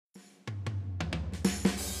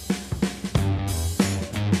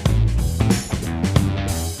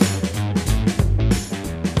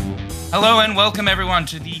Hello and welcome everyone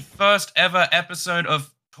to the first ever episode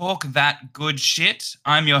of Talk That Good Shit.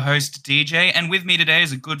 I'm your host DJ, and with me today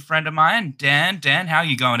is a good friend of mine, Dan. Dan, how are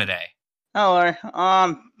you going today? Hello,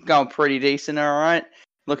 I'm going pretty decent, all right.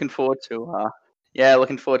 Looking forward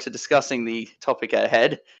to discussing the topic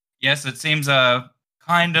ahead. Yes, it seems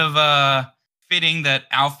kind of fitting that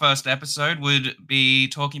our first episode would be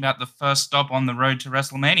talking about the first stop on the road to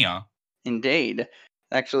WrestleMania. Indeed,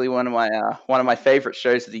 actually one of my favorite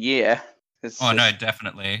shows of the year. It's Oh no, just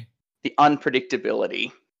definitely. the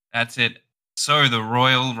unpredictability. That's it. So the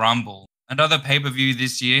Royal Rumble. Another pay-per-view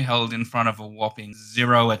this year held in front of a whopping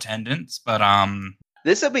 0 attendance, but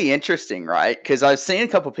This will be interesting, right? Because I've seen a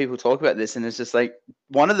couple of people talk about this, and it's just like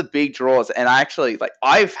one of the big draws. And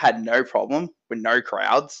I've had no problem with no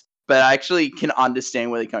crowds, but I actually can understand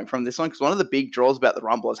where they're coming from this one. Because one of the big draws about the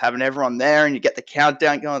Rumble is having everyone there, and you get the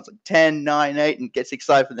countdown going. It's like 10, 9, 8, and gets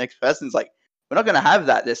excited for the next person. It's like, we're not going to have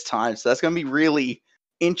that this time. So that's going to be really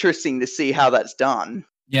interesting to see how that's done.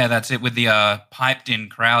 yeah, that's it with the piped-in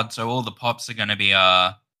crowd. So all the pops are going to be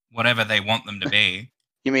whatever they want them to be.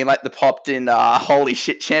 You mean like the popped in holy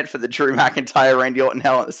shit chant for the Drew McIntyre, Randy Orton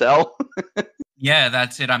Hell in a Cell? Yeah,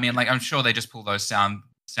 that's it. I mean, like I'm sure they just pull those sound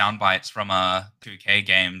bites from 2K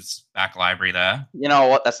games back library there. You know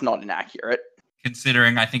what? That's not inaccurate.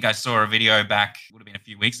 Considering I think I saw a video back, would have been a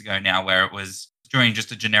few weeks ago now, where it was during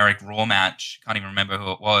just a generic Raw match. Can't even remember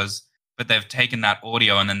who it was, but they've taken that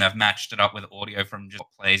audio and then they've matched it up with audio from just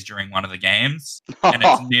what plays during one of the games, and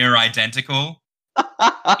it's near identical.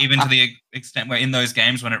 Even to the extent where in those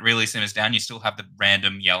games, when it really simmers down, you still have the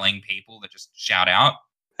random yelling people that just shout out.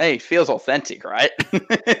 Hey, feels authentic, right?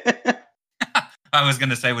 I was going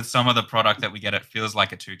to say with some of the product that we get, it feels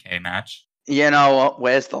like a 2K match. You know what?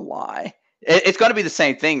 Where's the lie? It's got to be the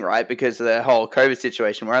same thing, right? Because of the whole COVID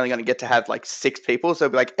situation, we're only going to get to have like 6 people. So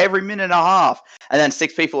it'll be like every minute and a half. And then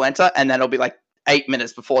 6 people enter. And then it'll be like 8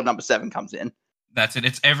 minutes before number 7 comes in. That's it.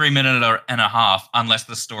 It's every minute and a half, unless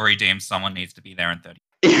the story deems someone needs to be there in 30.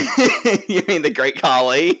 You mean the Great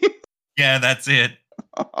Khali? Yeah, that's it.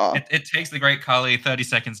 It takes the Great Khali 30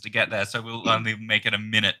 seconds to get there, so we'll only make it a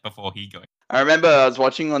minute before he goes. I remember I was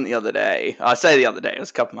watching one the other day. I say the other day, it was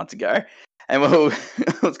a couple months ago. And I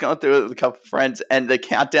was going through it with a couple of friends, and the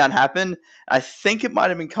countdown happened. I think it might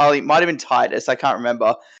have been Khali, it might have been Titus, I can't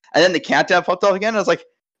remember. And then the countdown popped off again, and I was like,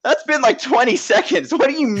 that's been like 20 seconds. What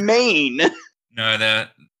do you mean? No,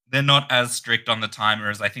 they're not as strict on the timer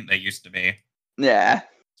as I think they used to be. Yeah.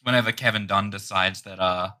 It's whenever Kevin Dunn decides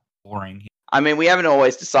that boring. I mean, we haven't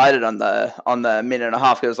always decided on the minute and a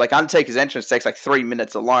half. Because like Undertaker's entrance takes like 3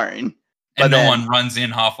 minutes alone. And no one runs in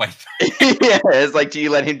halfway through. Yeah, it's like, do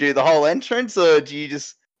you let him do the whole entrance, or do you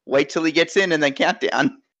just wait till he gets in and then count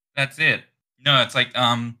down? That's it. No, it's like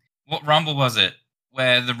what Rumble was it?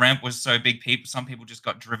 Where the ramp was so big, some people just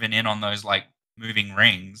got driven in on those like moving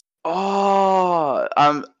rings. Oh,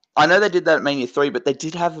 I know they did that at Mania 3, but they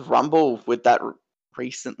did have the Rumble with that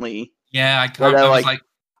recently. Yeah, I can't.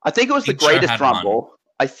 I think it was the Greatest Rumble. One.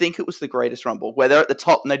 I think it was the Greatest Rumble where they're at the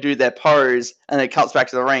top and they do their pose, and it cuts back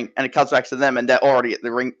to the ring, and it cuts back to them, and they're already at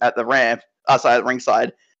the ramp, at the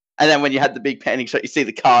ringside. And then when you had the big panning shot, you see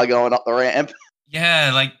the car going up the ramp.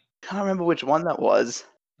 Yeah, like can't remember which one that was.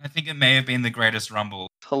 I think it may have been the Greatest Rumble.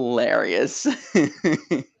 Hilarious.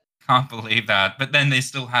 Can't believe that. But then they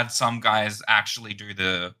still had some guys actually do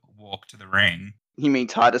the walk to the ring. You mean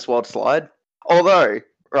Titus World Slide? Although,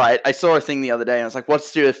 right, I saw a thing the other day and I was like,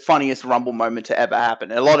 what's the funniest Rumble moment to ever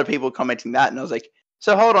happen? And a lot of people commenting that, and I was like,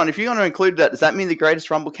 so hold on, if you're going to include that, does that mean the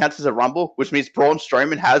Greatest Rumble counts as a Rumble? Which means Braun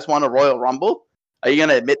Strowman has won a Royal Rumble? Are you going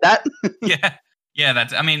to admit that? Yeah. Yeah,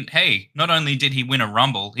 I mean, hey, not only did he win a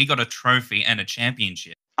Rumble, he got a trophy and a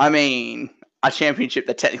championship. I mean, a championship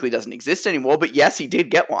that technically doesn't exist anymore, but yes, he did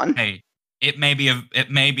get one. Hey, it may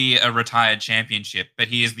be a retired championship, but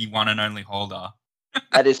he is the one and only holder.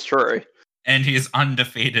 That is true. And he is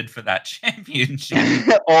undefeated for that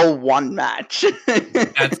championship. All one match.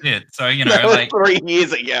 That's it. So, you know, that was like 3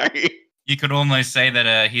 years ago. You could almost say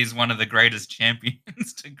that he's one of the greatest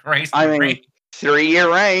champions to grace the ring.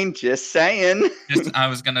 3-year reign, just saying. I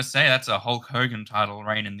was going to say that's a Hulk Hogan title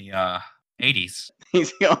reign in the 80s.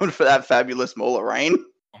 He's going for that fabulous Mauler reign.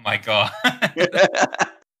 Oh my God.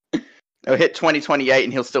 He'll hit 2028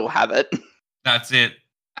 and he'll still have it. That's it.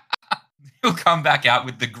 He'll come back out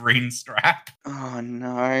with the green strap. Oh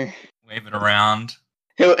no. Wave it around.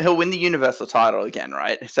 He'll win the Universal title again,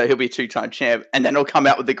 right? So he'll be a 2-time champ, and then he'll come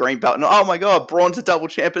out with the green belt. And oh my God, Braun's a double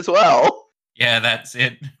champ as well. Yeah, that's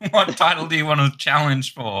it. What title do you want to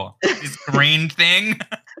challenge for? This green thing?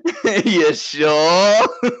 You sure?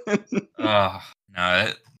 Oh,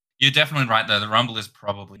 no. You're definitely right, though. The Rumble is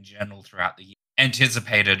probably in general throughout the year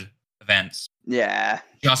anticipated events Yeah.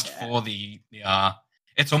 just Yeah. for the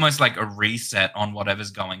it's almost like a reset on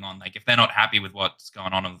whatever's going on. Like if they're not happy with what's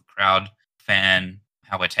going on with the crowd, fan,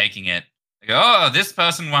 how we're taking it, they go, oh, this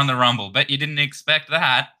person won the Rumble, but you didn't expect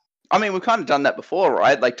that. I mean, we've kind of done that before,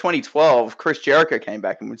 right? Like 2012, Chris Jericho came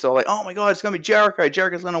back and was all like, oh my God, it's going to be Jericho.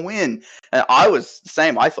 Jericho's going to win. And I was the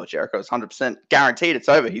same. I thought Jericho was 100% guaranteed it's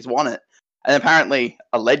over. He's won it. And apparently,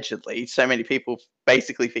 allegedly, so many people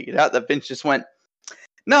basically figured out that Vince just went,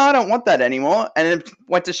 no, I don't want that anymore. And then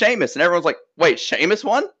went to Sheamus. And everyone's like, wait, Sheamus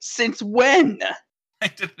won? Since when? I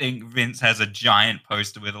like to think Vince has a giant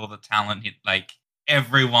poster with all the talent, like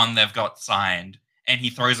everyone they've got signed, and he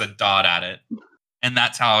throws a dart at it. And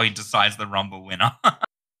that's how he decides the Rumble winner.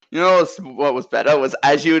 You know what was better was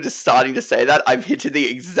as you were just starting to say that, I've hit the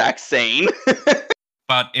exact scene.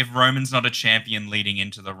 But if Roman's not a champion leading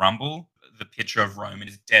into the Rumble, the picture of Roman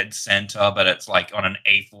is dead center, but it's like on an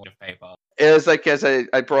A4 of paper. It was like, as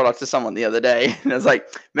I brought up to someone the other day, and I was like,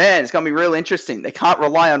 man, it's going to be real interesting. They can't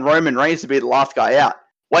rely on Roman Reigns to be the last guy out.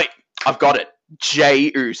 Wait, I've got it.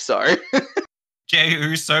 Jey Uso. Jey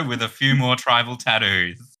Uso with a few more tribal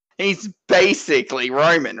tattoos. He's basically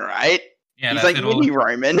Roman, right? Yeah, he's that's like it. mini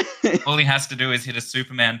Roman. All he has to do is hit a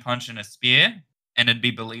Superman punch and a spear, and it'd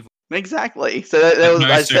be believable. Exactly. So that was, no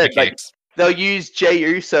I super said, like, kicks. they'll use Jey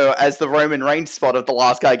Uso as the Roman Reigns spot of the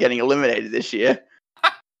last guy getting eliminated this year.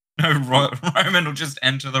 No, Roman will just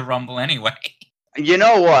enter the Rumble anyway. You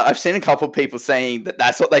know what? I've seen a couple of people saying that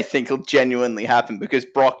that's what they think will genuinely happen because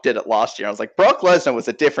Brock did it last year. I was like, Brock Lesnar was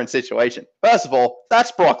a different situation. First of all,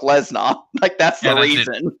 that's Brock Lesnar. Like, that's the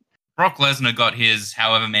reason. Brock Lesnar got his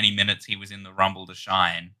however many minutes he was in the Rumble to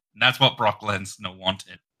shine. And that's what Brock Lesnar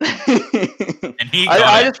wanted. And he got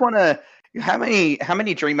I it. just want to... How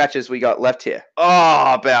many dream matches we got left here?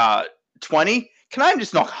 Oh, about 20? Can I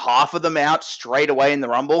just knock half of them out straight away in the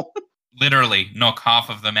Rumble? Literally knock half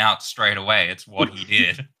of them out straight away. It's what he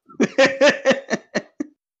did.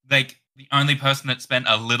 Like, the only person that spent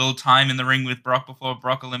a little time in the ring with Brock before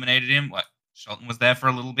Brock eliminated him, what, Shelton was there for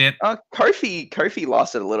a little bit? Kofi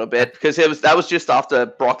lasted a little bit because that was just after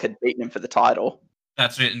Brock had beaten him for the title.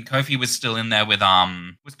 That's it, and Kofi was still in there with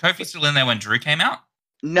was Kofi still in there when Drew came out?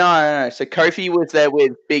 No. So Kofi was there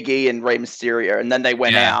with Big E and Rey Mysterio, and then they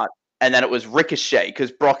went out, and then it was Ricochet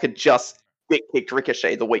because Brock had just kicked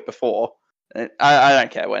Ricochet the week before. I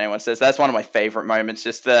don't care what anyone says. That's one of my favorite moments.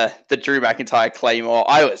 Just the Drew McIntyre Claymore.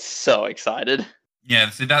 I was so excited.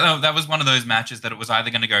 Yeah, see, that was one of those matches that it was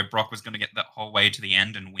either going to go Brock was going to get the whole way to the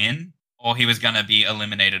end and win, or he was going to be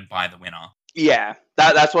eliminated by the winner. Yeah,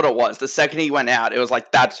 that's what it was. The second he went out, it was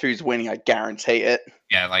like, that's who's winning. I guarantee it.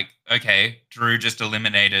 Yeah, like, okay, Drew just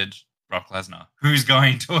eliminated Brock Lesnar. Who's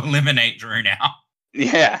going to eliminate Drew now?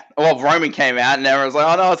 Yeah. Well, Roman came out and everyone was like,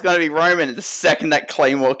 oh no, it's going to be Roman. And the second that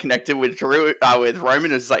Claymore connected with Drew, with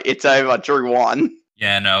Roman, it's like, it's over. Drew won.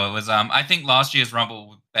 Yeah, no, it was, I think last year's Rumble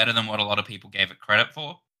was better than what a lot of people gave it credit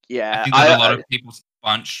for. Yeah. I think that a lot of people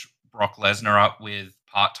bunch Brock Lesnar up with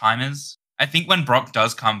part-timers. I think when Brock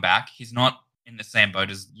does come back, he's not in the same boat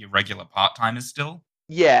as your regular part-timers still.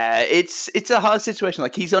 Yeah, it's a hard situation.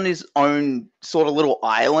 Like, he's on his own sort of little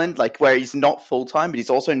island, like where he's not full-time, but he's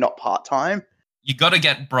also not part-time. You got to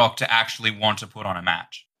get Brock to actually want to put on a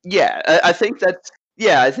match. Yeah, I think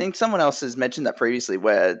I think someone else has mentioned that previously,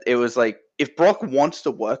 where it was like, if Brock wants to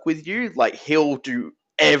work with you, like, he'll do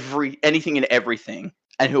anything and everything,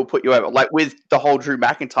 and he'll put you over. Like with the whole Drew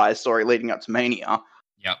McIntyre story leading up to Mania.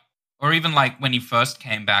 Yep. Or even like when he first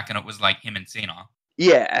came back and it was like him and Cena.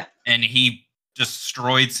 Yeah. And he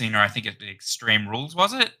destroyed Cena, I think at the Extreme Rules,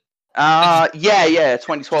 was it? Yeah,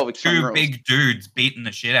 2012 Extreme Rules. Two big dudes beating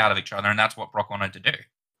the shit out of each other, and that's what Brock wanted to do.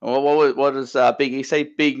 Well, what does Big E say?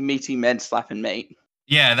 Big meaty men slapping meat.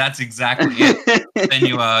 Yeah, that's exactly it. Then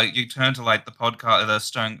you turn to like the podcast, the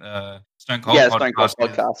Stone Cold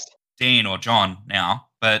podcast. Dean or John now,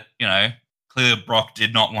 but clearly Brock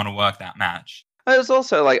did not want to work that match. It was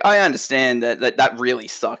also like, I understand that really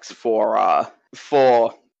sucks for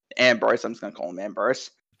Ambrose. I'm just gonna call him Ambrose.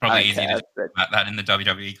 Probably easy to talk about that in the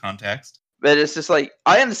WWE context. But it's just like,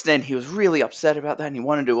 I understand he was really upset about that and he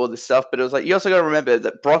wanted to do all this stuff, but it was like, you also got to remember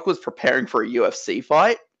that Brock was preparing for a UFC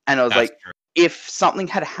fight, and I was like, true. If something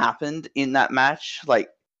had happened in that match, like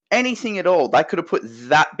anything at all, that could have put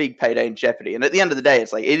that big payday in jeopardy. And at the end of the day,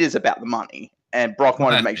 it's like, it is about the money, and Brock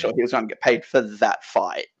wanted to make sure he was going to get paid for that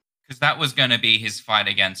fight. Because that was going to be his fight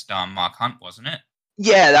against Mark Hunt, wasn't it?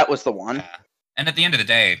 Yeah, that was the one. Yeah. And at the end of the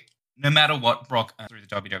day, no matter what Brock through the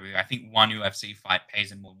WWE, I think one UFC fight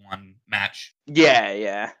pays him more than one match.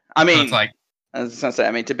 Yeah. I mean, so it's like, I was going to say,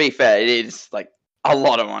 I mean, to be fair, it is like a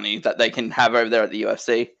lot of money that they can have over there at the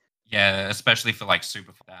UFC. Yeah, especially for like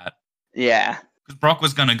super for that. Yeah. Brock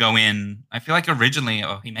was going to go in. I feel like originally,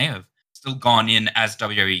 or he may have still gone in as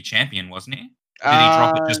WWE champion, wasn't he? Or did he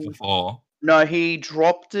drop it just Um, before? no, he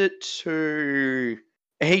dropped it to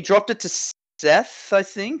Seth, I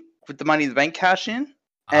think, with the Money in the Bank cash in,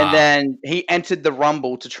 and Ah, then he entered the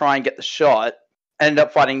Rumble to try and get the shot. Ended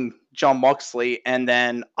up fighting John Moxley, and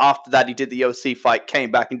then after that, he did the OC fight,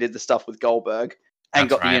 came back and did the stuff with Goldberg, and that's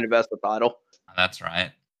got the right. Universal title. That's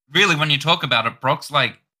right. Really, when you talk about it, Brock's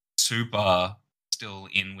like super still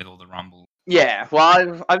in with all the Rumble. Yeah,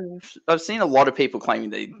 well, I've seen a lot of people claiming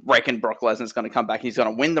they reckon Brock Lesnar's going to come back and he's going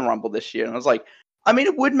to win the Rumble this year, and I was like, I mean,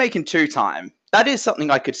 it would make him 2-time. That is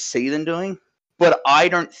something I could see them doing, but I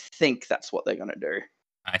don't think that's what they're going to do.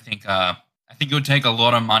 I think it would take a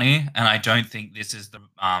lot of money, and I don't think this has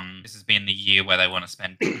been the year where they want to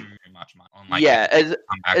spend too much money on like Yeah, people to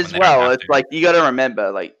come back when as they don't well, have it's to. like you got to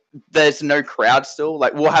remember, like there's no crowd still.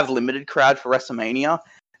 Like we'll have limited crowd for WrestleMania,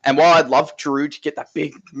 and while I'd love Drew to get that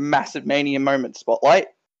big, massive Mania moment spotlight,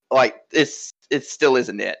 like it still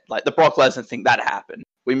isn't it. Like the Brock Lesnar thing that happened,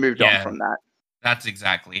 we moved on Yeah, from that. that's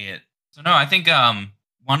exactly it. So no, I think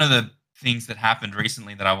one of the things that happened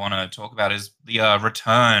recently that I want to talk about is the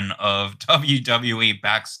return of WWE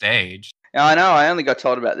backstage. Now I know I only got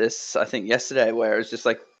told about this I think yesterday, where it was just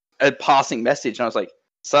like a passing message, and I was like,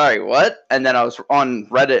 "Sorry, what?" And then I was on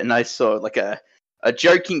Reddit and I saw like a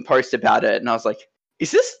joking post about it, and I was like,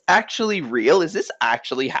 "Is this actually real? Is this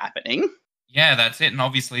actually happening?" Yeah, that's it. And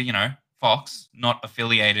obviously, Fox not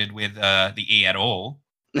affiliated with the E at all,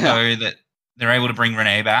 so that they're able to bring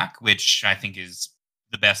Renee back, which I think is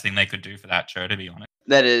the best thing they could do for that show, to be honest.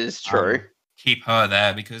 That is true. Keep her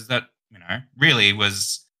there because that really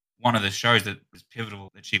was one of the shows that was pivotal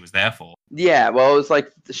that she was there for. Yeah, well, it was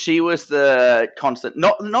like she was the constant,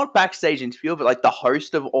 not backstage interviewer, but like the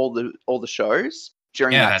host of all the shows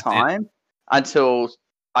during Yeah, that that's it. time until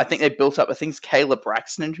I think they built up. I think it's Kayla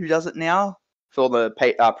Braxton who does it now for all the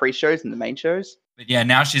pre-shows and the main shows. But yeah,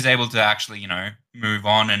 now she's able to actually, move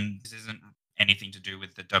on, and this isn't anything to do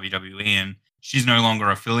with the WWE, and she's no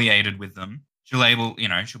longer affiliated with them. She'll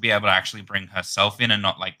be able to actually bring herself in and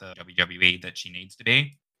not like the WWE that she needs to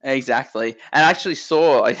be. Exactly. And I actually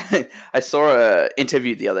saw I saw a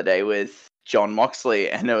interview the other day with John Moxley,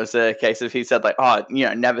 and it was a case of he said like, "Oh,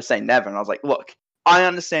 never say never." And I was like, "Look, I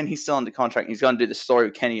understand he's still under contract. And he's going to do the story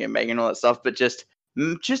with Kenny and Megan and all that stuff, but just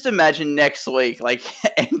imagine next week, like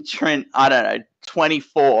entrant, I don't know,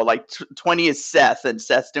 24, like 20 is Seth, and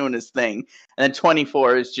Seth's doing his thing, and then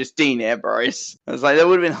 24 is just Dean Ambrose." I was like, that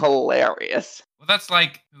would have been hilarious. Well, that's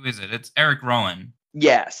like, who is it? It's Eric Rowan.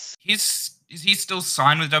 Yes. Is he still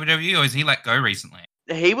signed with WWE, or is he let go recently?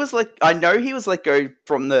 He was like, I know he was let go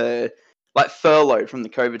from the like furloughed from the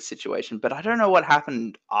COVID situation, but I don't know what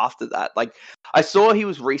happened after that. Like I saw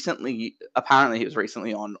apparently he was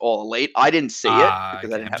recently on All Elite. I didn't see it because I Okay.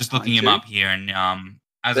 didn't I'm have just time looking him to. up here, and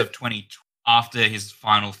as But of after his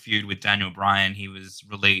final feud with Daniel Bryan, he was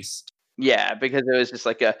released. yeah, because it was just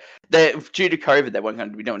like due to COVID, they weren't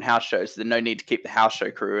going to be doing house shows. So there's no need to keep the house show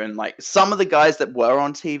crew. And like some of the guys that were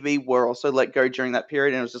on TV were also let go during that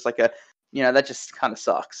period. And it was just like that just kind of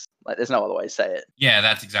sucks. Like there's no other way to say it. Yeah,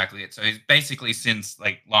 that's exactly it. So he's basically since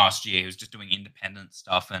like last year, he was just doing independent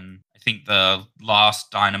stuff, and I think the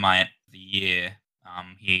last Dynamite of the year,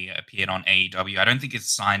 he appeared on AEW. I don't think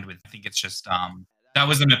it's signed with. I think it's just that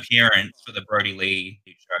was an appearance for the Brody Lee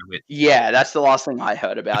show, Yeah, that's the last thing I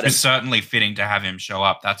heard which about was him. certainly fitting to have him show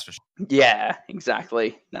up. That's for sure. Yeah,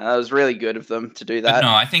 exactly. No, that was really good of them to do But that.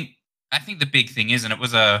 no, I think the big thing is, and it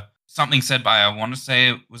was something said by, I want to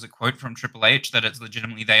say it was a quote from Triple H, that it's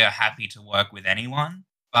legitimately they are happy to work with anyone.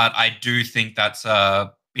 But I do think that's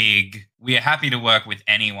a big. We are happy to work with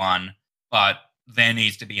anyone, but there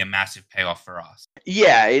needs to be a massive payoff for us.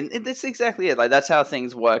 Yeah, that's exactly it. Like that's how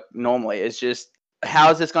things work normally. It's just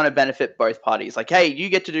how is this going to benefit both parties? Like, hey, you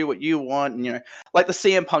get to do what you want, and like the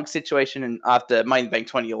CM Punk situation and after Money in the Bank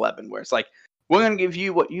 2011, where it's like we're going to give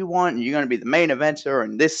you what you want, and you're going to be the main eventer,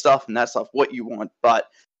 and this stuff and that stuff, what you want. But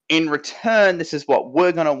in return, this is what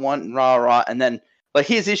we're going to want, and rah rah. And then like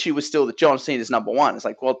his issue was still that John Cena's number one. It's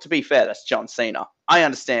like, well, to be fair, that's John Cena. I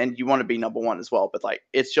understand you want to be number one as well, but like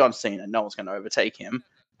it's John Cena. No one's going to overtake him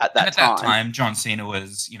at And that at that time. time, John Cena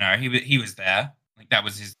was, he was there. Like that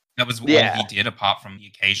was all Yeah. he did, apart from the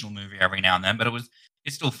occasional movie every now and then. But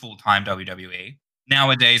it's still full time WWE.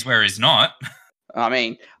 Nowadays, where he's not. I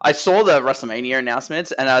mean, I saw the WrestleMania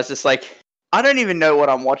announcements and I was just like, I don't even know what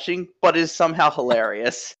I'm watching, but it's somehow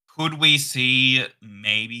hilarious. Could we see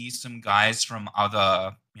maybe some guys from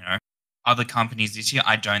other companies this year?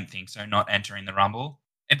 I don't think so. Not entering the Rumble.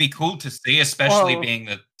 It'd be cool to see, especially Well, being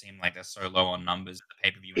that it seemed like they're so low on numbers at the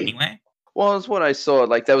pay per view anyway. Well, it's what I saw.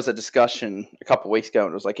 Like there was a discussion a couple of weeks ago,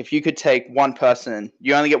 and it was like if you could take one person,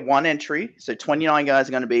 you only get one entry. So 29 guys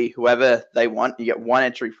are going to be whoever they want. You get one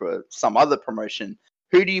entry for some other promotion.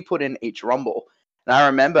 Who do you put in each Rumble? And I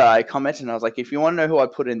remember I commented, and I was like, if you want to know who I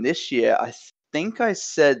put in this year, I think I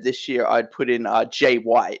said this year I'd put in Jay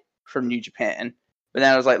White from New Japan. But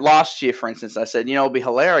then I was like, last year, for instance, I said, it'd be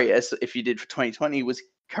hilarious if you did for 2020 was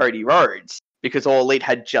Cody Rhodes because All Elite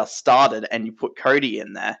had just started and you put Cody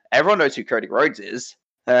in there. Everyone knows who Cody Rhodes is.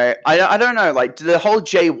 I don't know, like the whole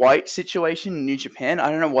Jay White situation in New Japan,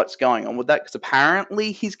 I don't know what's going on with that because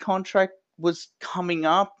apparently his contract was coming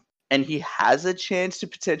up and he has a chance to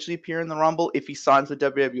potentially appear in the Rumble if he signs with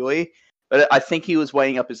WWE. But I think he was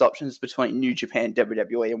weighing up his options between New Japan,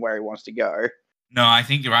 WWE, and where he wants to go. No, I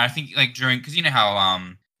think you're right. I think like during, because you know how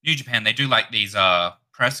New Japan, they do like these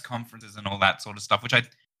press conferences and all that sort of stuff, which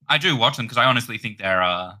I do watch them because I honestly think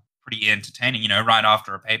they're pretty entertaining. Right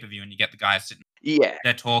after a pay-per-view and you get the guys sitting,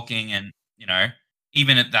 they're talking, and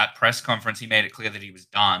even at that press conference, he made it clear that he was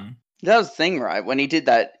done. That was the thing, right? When he did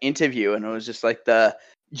that interview, and it was just like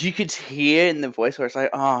you could hear in the voice where it's like,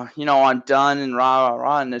 oh, I'm done, and rah rah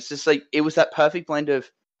rah, and it's just like it was that perfect blend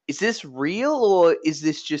of, is this real or is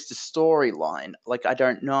this just a storyline? Like I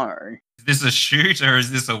don't know. Is this a shoot or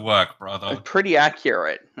is this a work, brother? Pretty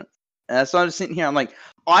accurate. And so I'm sitting here, I'm like,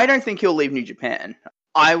 I don't think he'll leave New Japan.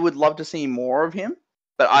 I would love to see more of him,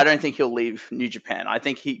 but I don't think he'll leave New Japan. I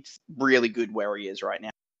think he's really good where he is right now.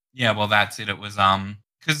 Yeah, well, that's it. It was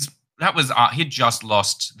because that was he just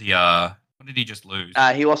lost the what did he just lose?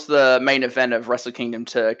 He lost the main event of Wrestle Kingdom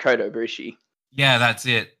to Kota Ibushi. Yeah, that's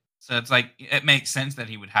it. So it's like it makes sense that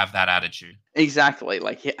he would have that attitude. Exactly.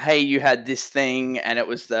 Like, hey, you had this thing, and it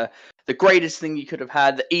was the greatest thing you could have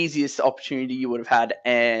had, the easiest opportunity you would have had,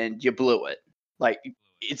 and you blew it. Like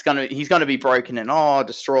he's gonna be broken and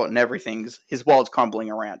distraught and everything. His world's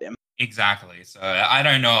crumbling around him. Exactly. So I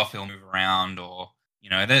don't know if he'll move around or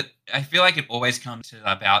that. I feel like it always comes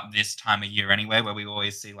to about this time of year anyway, where we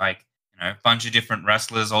always see like a bunch of different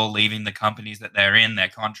wrestlers all leaving the companies that they're in. Their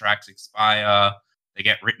contracts expire. They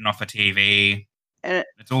get written off of TV. And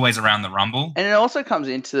it's always around the Rumble. And it also comes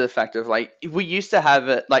into the fact of like, we used to have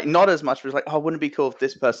it like not as much, but it was like, oh, wouldn't it be cool if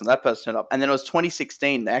this person, that person turned up? And then it was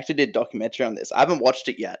 2016. They actually did a documentary on this. I haven't watched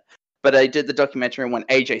it yet, but they did the documentary when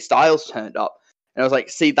AJ Styles turned up. And I was like,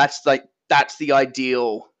 see, that's the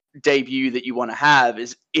ideal debut that you want to have,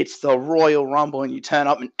 is it's the Royal Rumble and you turn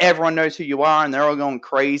up and everyone knows who you are and they're all going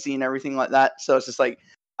crazy and everything like that. So it's just like,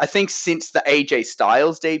 I think since the AJ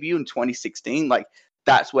Styles debut in 2016, like,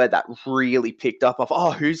 that's where that really picked up of, oh,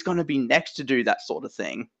 who's going to be next to do that sort of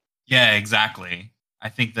thing? Yeah, exactly. I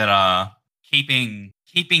think that keeping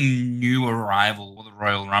new arrival for the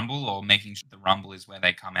Royal Rumble, or making sure the Rumble is where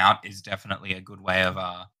they come out, is definitely a good way of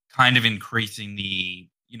kind of increasing the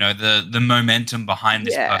the momentum behind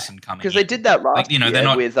this person coming. Because they did that last year they're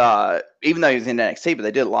not with even though he was in NXT, but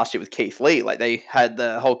they did it last year with Keith Lee. Like they had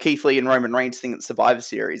the whole Keith Lee and Roman Reigns thing at the Survivor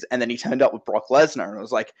Series, and then he turned up with Brock Lesnar, and it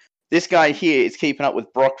was like, this guy here is keeping up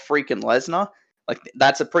with Brock freaking Lesnar. Like,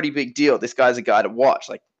 that's a pretty big deal. This guy's a guy to watch.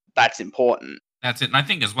 Like, that's important. That's it. And I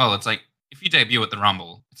think as well, it's like, if you debut at the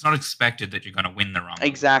Rumble, it's not expected that you're going to win the Rumble.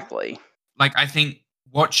 Exactly. Like, I think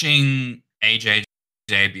watching AJ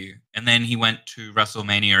debut, and then he went to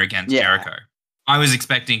WrestleMania against Jericho, I was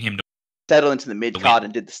expecting him to settle into the mid-card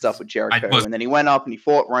and did the stuff with Jericho. And then he went up and he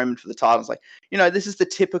fought Roman for the title. It's like, this is the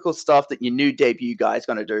typical stuff that your new debut guy is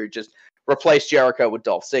going to do. Just replace Jericho with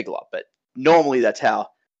Dolph Ziggler. But normally that's how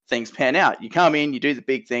things pan out. You come in, you do the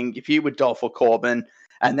big thing, you feud with Dolph or Corbin,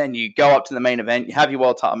 and then you go up to the main event, you have your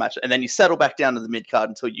world title match, and then you settle back down to the mid-card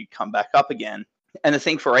until you come back up again. And the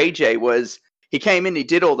thing for AJ was he came in, he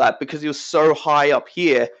did all that because he was so high up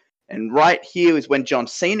here. And right here is when John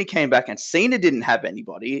Cena came back, and Cena didn't have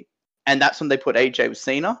anybody. And that's when they put AJ with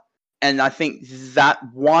Cena. And I think that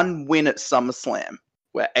one win at SummerSlam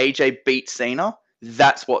where AJ beat Cena,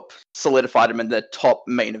 that's what solidified him in the top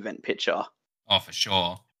main event picture. Oh, for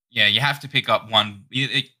sure. Yeah, you have to pick up one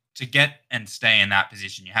to get and stay in that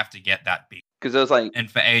position. You have to get that big. Because it was like, and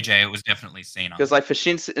for AJ, it was definitely Cena. Because like for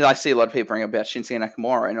Shinsuke, I see a lot of people bring up about Shinsuke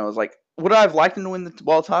Nakamura, and I was like, would I have liked him to win the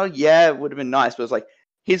world title? Yeah, it would have been nice. But it was like,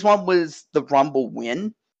 his one was the Rumble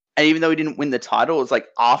win. And even though he didn't win the title, it was like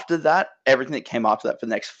after that, everything that came after that for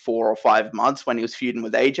the next 4 or 5 months when he was feuding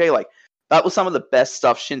with AJ, like that was some of the best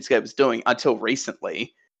stuff Shinsuke was doing until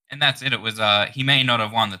recently. And that's it. It was he may not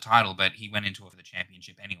have won the title, but he went into it for the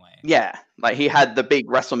championship anyway. Yeah, like he had the big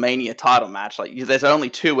WrestleMania title match. Like there's only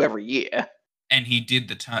 2 every year. And he did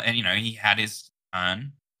the turn, and he had his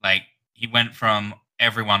turn. Like he went from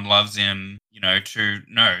everyone loves him, to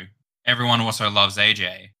no, everyone also loves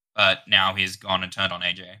AJ. but now he's gone and turned on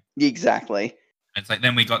AJ. Exactly. It's like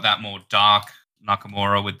then we got that more dark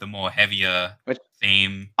Nakamura with the more heavier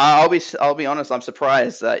theme. I'll be honest. I'm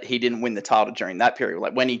surprised that he didn't win the title during that period.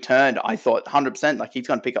 Like when he turned, I thought 100% like he's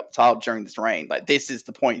going to pick up the title during this reign. Like this is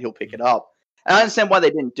the point he'll pick it up. And I understand why they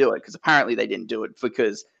didn't do it because apparently they didn't do it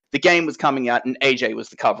because the game was coming out and AJ was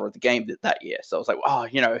the cover of the game that year. So I was like, oh,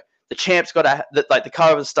 the champ's got to like the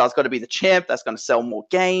cover of the star's got to be the champ. That's going to sell more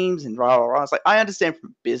games and rah rah rah. I was like, I understand from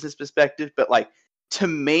a business perspective, but like to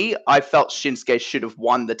me, I felt Shinsuke should have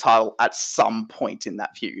won the title at some point in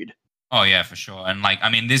that feud. Oh yeah, for sure. And like, I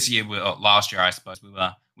mean, this year, last year, I suppose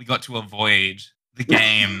we got to avoid the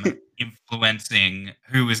game influencing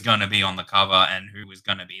who was going to be on the cover and who was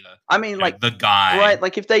going to be the guy. Right?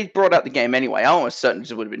 Like if they brought out the game anyway, I'm almost certain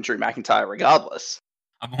it would have been Drew McIntyre regardless.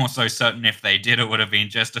 I'm also certain if they did, it would have been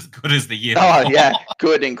just as good as the year. Oh yeah,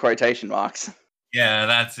 good in quotation marks. Yeah,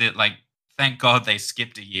 that's it. Like, thank God they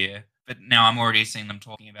skipped a year. But now I'm already seeing them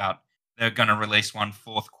talking about they're going to release one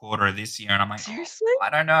fourth quarter of this year. And I'm like, seriously? I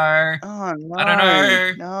don't know. Oh, no. I don't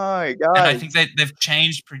know. No, guys. And I think they've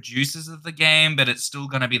changed producers of the game, but it's still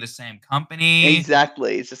going to be the same company.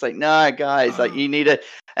 Exactly. It's just like, no, guys, like you need to.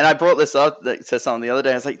 And I brought this up to someone the other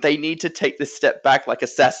day. I was like, they need to take this step back like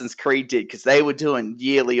Assassin's Creed did because they were doing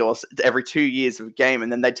yearly or every 2 years of a game.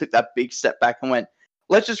 And then they took that big step back and went,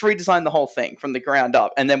 let's just redesign the whole thing from the ground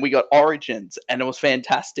up. And then we got Origins and it was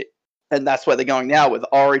fantastic. And that's where they're going now with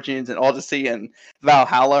Origins and Odyssey and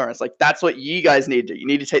Valhalla. And it's like, that's what you guys need to do. You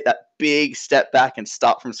need to take that big step back and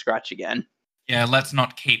start from scratch again. Yeah, let's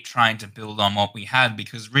not keep trying to build on what we had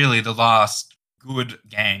because really the last good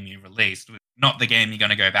game you released was not the game you're going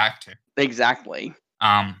to go back to. Exactly.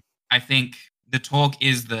 I think the talk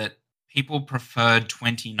is that people preferred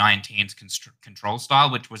 2019's control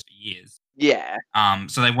style, which was for years. Yeah.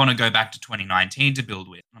 So they want to go back to 2019 to build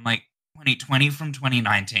with. I'm like, 2020 from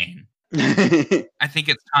 2019. I think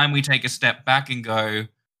it's time we take a step back and go,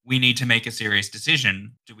 we need to make a serious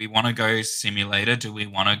decision. Do we want to go simulator? Do we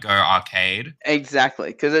want to go arcade? Exactly.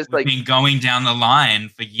 Because We've been going down the line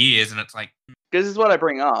for years and it's like... This is what I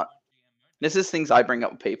bring up. This is things I bring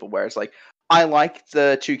up with people where it's like, I like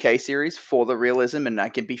the 2K series for the realism and I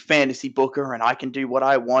can be fantasy booker and I can do what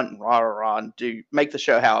I want and rah, rah, rah, and make the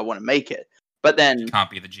show how I want to make it. But then... You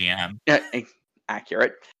can't be the GM.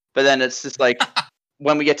 Accurate. But then it's just like...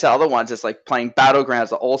 When we get to other ones, it's like playing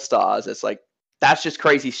Battlegrounds or All-Stars. It's like, that's just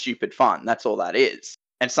crazy, stupid fun. That's all that is.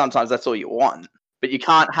 And sometimes that's all you want. But you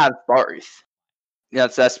can't have both. Yeah,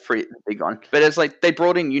 that's pretty big one. But it's like, they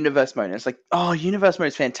brought in Universe Mode. And it's like, oh, Universe Mode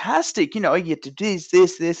is fantastic. You get to do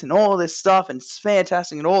this, and all this stuff. And it's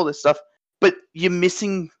fantastic and all this stuff. But you're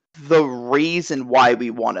missing the reason why we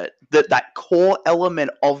want it. That core element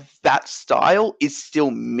of that style is still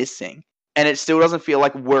missing. And it still doesn't feel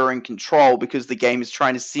like we're in control because the game is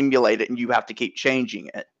trying to simulate it and you have to keep changing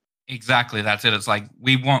it. Exactly, that's it. It's like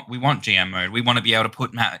we want GM mode. We want to be able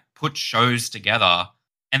to put shows together,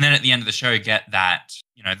 and then at the end of the show get that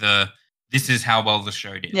this is how well the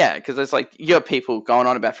show did. Yeah, because it's like you have people going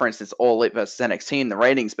on about, for instance, All Elite versus NXT in the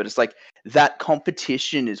ratings, but it's like that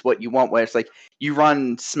competition is what you want. Where it's like you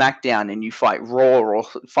run SmackDown and you fight Raw or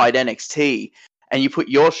fight NXT. And you put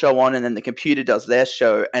your show on and then the computer does their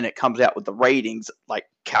show and it comes out with the ratings, like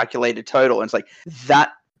calculated total. And it's like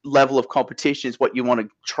that level of competition is what you want to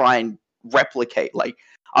try and replicate. Like,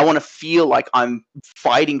 I want to feel like I'm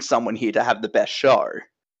fighting someone here to have the best show.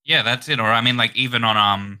 Yeah, that's it. Or I mean, like even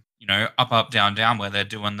on, Up, Down, Down, where they're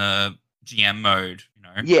doing the GM mode,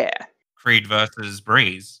 Yeah. Creed versus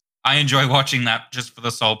Breeze. I enjoy watching that just for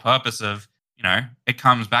the sole purpose of, it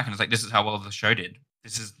comes back and it's like, this is how well the show did.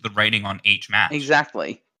 This is the rating on each match.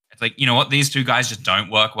 Exactly. It's like, you know what? These two guys just don't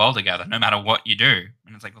work well together, no matter what you do.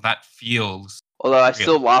 And it's like, well, that feels... Although I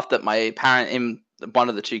still laughed at my parent in one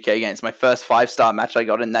of the 2K games. My first 5-star match I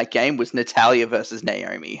got in that game was Natalya versus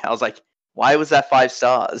Naomi. I was like, why was that 5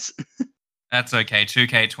 stars? That's okay.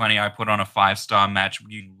 2K20, I put on a 5-star match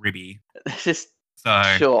with Ribby. Just... So...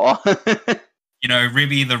 Sure.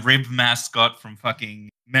 Ribby, the rib mascot from fucking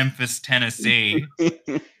Memphis, Tennessee...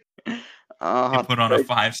 Oh, he put on a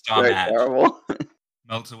 5-star match. Terrible.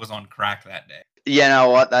 Meltzer was on crack that day. You know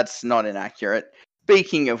what? That's not inaccurate.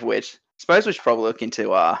 Speaking of which, I suppose we should probably look into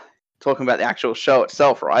talking about the actual show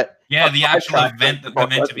itself, right? Yeah, the actual event that we're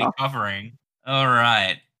meant to be covering. All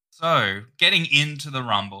right. So, getting into the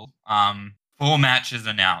Rumble, 4 matches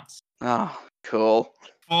announced. Oh, cool.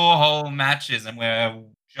 4 whole matches, and we're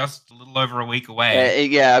just a little over a week away.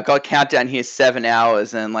 Yeah, I've got a countdown here, 7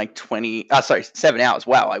 hours and 7 hours.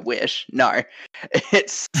 Wow, I wish. No.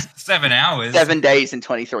 It's 7 hours. 7 days and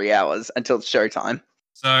 23 hours until it's showtime.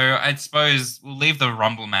 So I suppose we'll leave the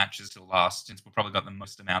Rumble matches till last, since we've probably got the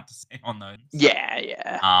most amount to say on those.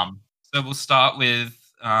 Yeah. So we'll start with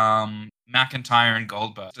McIntyre and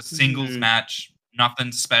Goldberg. Just a singles match,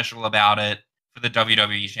 nothing special about it for the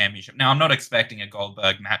WWE Championship. Now, I'm not expecting a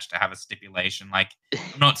Goldberg match to have a stipulation. Like,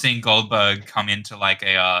 I'm not seeing Goldberg come into like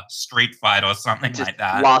a street fight or something Just like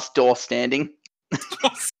that. last door standing.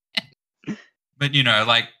 But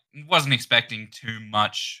like, wasn't expecting too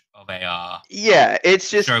much of a Yeah,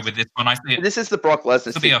 it's just show with this one. I see this is the Brock Lesnar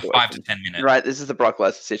this will be a situation. 5 to 10 minutes. Right, this is the Brock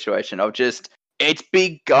Lesnar situation of just it's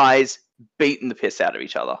big guys beating the piss out of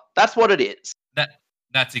each other. That's what it is.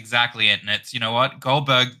 That's exactly it. And it's, you know what?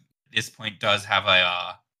 Goldberg at this point does have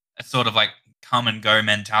a sort of like come and go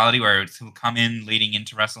mentality where he'll come in leading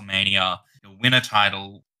into WrestleMania, he'll win a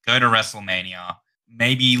title, go to WrestleMania,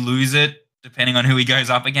 maybe lose it depending on who he goes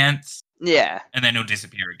up against. Yeah. And then he'll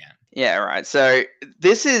disappear again. Yeah, right. So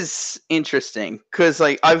this is interesting because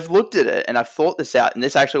like I've looked at it and I've thought this out, and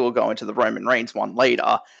this actually will go into the Roman Reigns one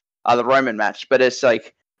later, the Roman match. But it's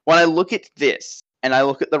like when I look at this and I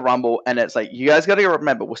look at the Rumble, and it's like you guys got to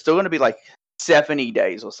remember we're still going to be like 70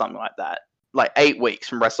 days or something like that, like 8 weeks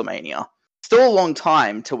from WrestleMania. Still a long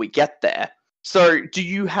time till we get there. So do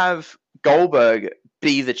you have Goldberg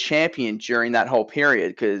be the champion during that whole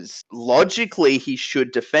period? Because logically he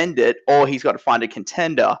should defend it, or he's got to find a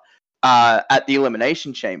contender at the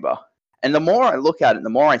Elimination Chamber. And the more I look at it, the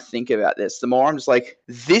more I think about this, the more I'm just like,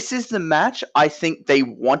 this is the match I think they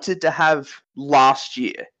wanted to have last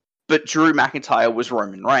year, but Drew McIntyre was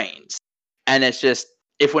Roman Reigns. And it's just,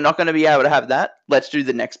 if we're not going to be able to have that, let's do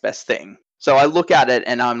the next best thing. So I look at it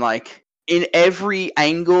and I'm like, in every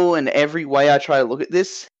angle and every way I try to look at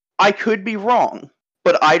this, I could be wrong,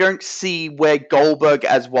 but I don't see where Goldberg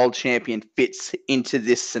as world champion fits into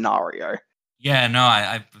this scenario. Yeah, no,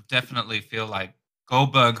 I definitely feel like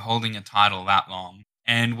Goldberg holding a title that long,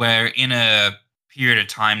 and we're in a period of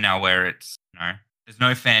time now where it's, there's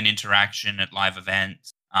no fan interaction at live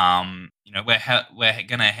events. We're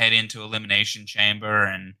gonna head into Elimination Chamber,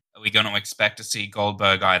 and are we gonna expect to see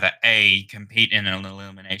Goldberg either A, compete in an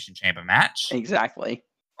Elimination Chamber match? Exactly.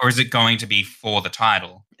 Or is it going to be for the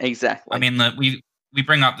title? Exactly. I mean, we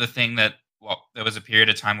bring up the thing that, there was a period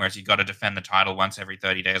of time where you got to defend the title once every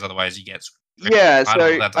 30 days, otherwise you get yeah.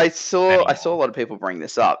 So I saw a lot of people bring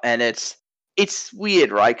this up, and it's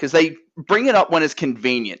weird, right? Because they bring it up when it's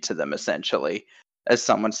convenient to them, essentially, as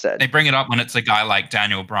someone said. They bring it up when it's a guy like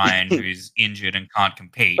Daniel Bryan who's injured and can't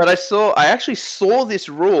compete. But I actually saw this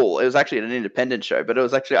rule. It was actually at an independent show, but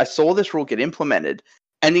I saw this rule get implemented,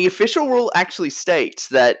 and the official rule actually states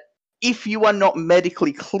that if you are not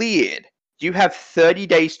medically cleared, you have 30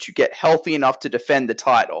 days to get healthy enough to defend the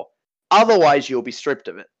title. Otherwise, you'll be stripped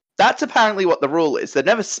of it. That's apparently what the rule is. They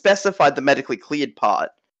never specified the medically cleared part,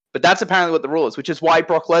 but that's apparently what the rule is, which is why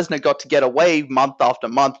Brock Lesnar got to get away month after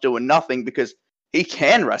month doing nothing, because he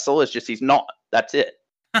can wrestle. It's just he's not. That's it.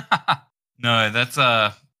 No, that's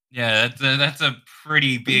a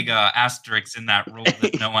pretty big asterisk in that rule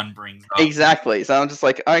that no one brings up. Exactly. So I'm just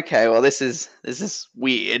like, okay, well, this is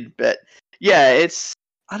weird, but yeah,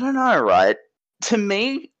 I don't know, right? To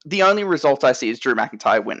me, the only result I see is Drew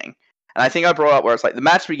McIntyre winning. And I think I brought up where it's like the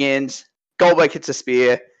match begins, Goldberg hits a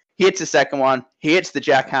spear, he hits the second one, he hits the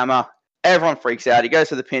jackhammer, everyone freaks out, he goes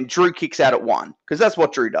for the pin, Drew kicks out at 1, because that's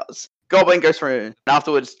what Drew does. Goldberg goes for it, and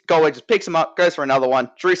afterwards, Goldberg just picks him up, goes for another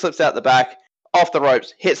one, Drew slips out the back, off the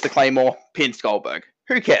ropes, hits the Claymore, pins Goldberg.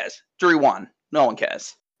 Who cares? Drew won. No one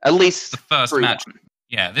cares. At least the first Drew match. won.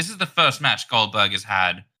 Yeah, this is the first match Goldberg has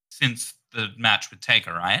had since the match with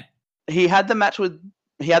Taker, right? He had the match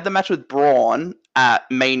with Braun at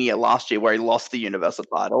Mania last year where he lost the Universal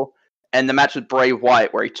title, and the match with Bray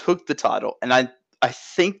Wyatt where he took the title. And I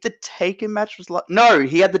think the Taker match was no,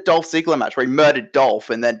 he had the Dolph Ziggler match where he murdered Dolph,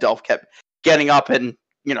 and then Dolph kept getting up and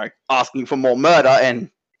asking for more murder, and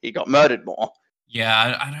he got murdered more.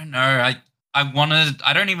 Yeah, I don't know.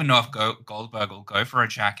 I don't even know if Goldberg will go for a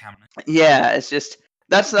jackhammer. Yeah, it's just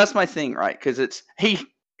that's my thing, right? Because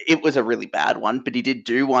it was a really bad one, but he did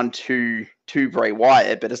do one to Bray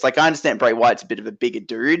Wyatt. But it's like, I understand Bray Wyatt's a bit of a bigger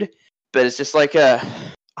dude, but it's just like I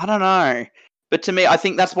don't know. But to me, I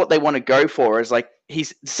think that's what they want to go for. Is like the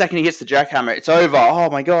second he hits the jackhammer, it's over. Oh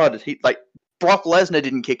my god! Brock Lesnar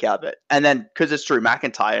didn't kick out of it, and then because it's Drew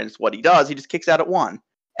McIntyre and it's what he does, he just kicks out at 1.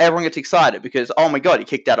 Everyone gets excited because, oh my god, he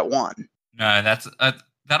kicked out at 1. No,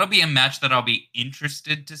 that'll be a match that I'll be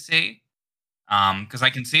interested to see. Because I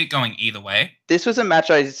can see it going either way. This was a match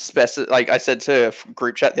I said to a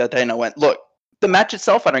group chat the other day, and I went, look, the match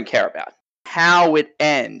itself I don't care about. How it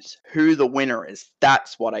ends, who the winner is,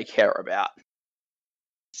 that's what I care about.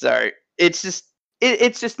 So it's just,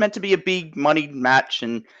 it's just meant to be a big money match,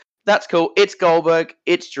 and that's cool. It's Goldberg,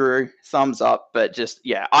 it's Drew, thumbs up. But just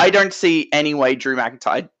yeah, I don't see any way Drew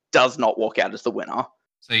McIntyre does not walk out as the winner.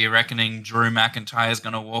 So you're reckoning Drew McIntyre is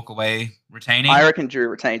going to walk away retaining? I reckon Drew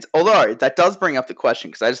retains. Although that does bring up the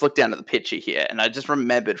question, because I just looked down at the picture here and I just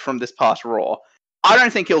remembered from this past Raw. I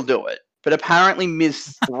don't think he'll do it, but apparently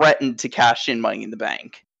Miz threatened to cash in Money in the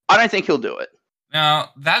Bank. I don't think he'll do it. Now,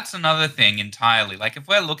 that's another thing entirely. Like, if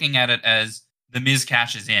we're looking at it as the Miz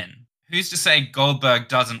cashes in, who's to say Goldberg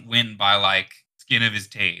doesn't win by, like, skin of his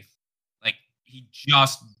teeth? Like, he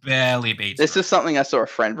just barely beats This Drew. is something I saw a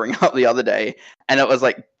friend bring up the other day, and it was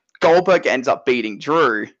like Goldberg ends up beating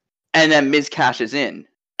Drew, and then Miz cashes in,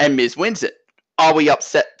 and Miz wins it. Are we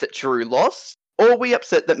upset that Drew lost? Or are we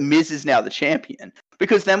upset that Miz is now the champion?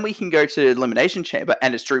 Because then we can go to Elimination Chamber,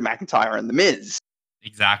 and it's Drew McIntyre and the Miz.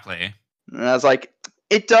 Exactly. And I was like,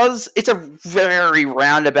 it's a very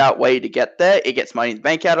roundabout way to get there. It gets Money in the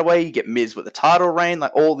Bank out of the way. You get Miz with a title reign,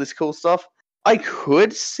 like all this cool stuff. I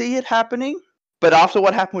could see it happening, but after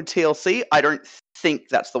what happened with TLC, I don't think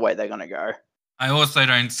that's the way they're going to go. I also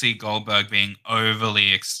don't see Goldberg being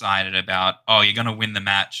overly excited about, oh, you're going to win the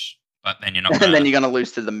match, but then you're not And then you're going to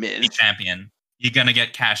lose to the Miz. be champion. You're going to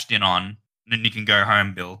get cashed in on, and then you can go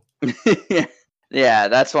home, Bill. Yeah,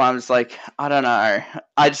 that's why I'm just like, I don't know.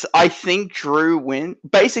 I think Drew win.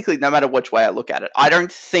 Basically, no matter which way I look at it, I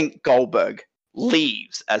don't think Goldberg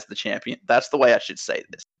leaves as the champion. That's the way I should say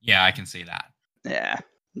this. Yeah, I can see that. Yeah,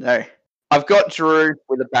 no. I've got Drew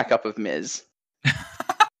with a backup of Miz.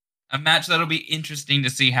 A match that'll be interesting to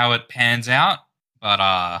see how it pans out,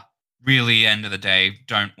 but really, end of the day,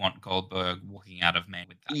 don't want Goldberg walking out of Maine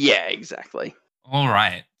with that. Yeah, exactly. All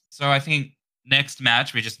right. So I think next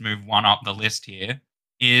match, we just move one up the list here,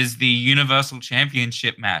 is the Universal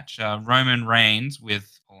Championship match. Roman Reigns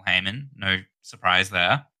with Paul Heyman, no surprise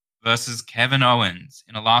there, versus Kevin Owens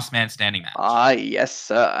in a last man standing match. Ah, yes,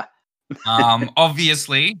 sir.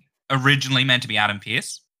 Obviously, originally meant to be Adam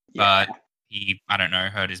Pearce, Yeah. but he, I don't know,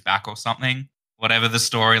 hurt his back or something. Whatever the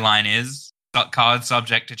storyline is, card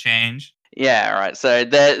subject to change. Yeah, right. So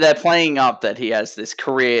they're playing up that he has this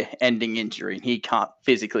career-ending injury and he can't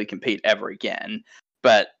physically compete ever again.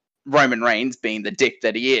 But Roman Reigns, being the dick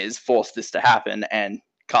that he is, forced this to happen, and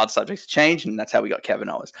card subjects change, and that's how we got Kevin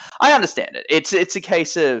Owens. I understand it. It's a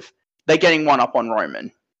case of they're getting one up on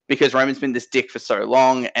Roman because Roman's been this dick for so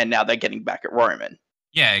long, and now they're getting back at Roman.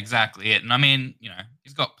 Yeah, exactly it. And I mean,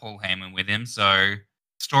 he's got Paul Heyman with him, so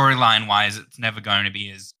storyline-wise, it's never going to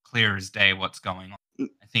be as clear as day what's going on.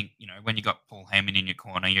 I think, when you got Paul Heyman in your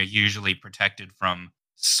corner, you're usually protected from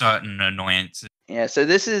certain annoyances. Yeah, so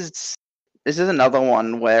this is another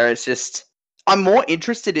one where it's just I'm more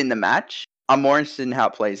interested in the match. I'm more interested in how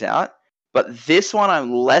it plays out. But this one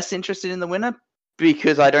I'm less interested in the winner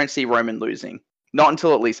because I don't see Roman losing. Not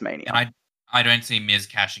until at least Mania. And I don't see Miz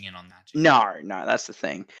cashing in on that. No, that's the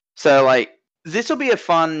thing. So this will be a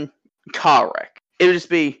fun car wreck. It'll just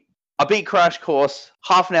be a big crash course,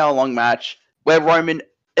 half an hour long match where Roman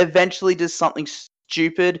eventually does something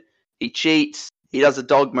stupid. He cheats, he does a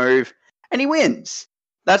dog move, and he wins.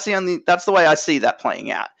 That's the way I see that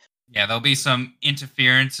playing out. Yeah, there'll be some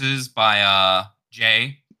interferences by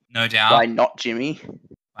Jay, no doubt. By not Jimmy.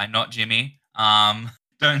 By not Jimmy.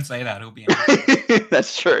 Don't say that, he'll be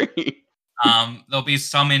That's true. There'll be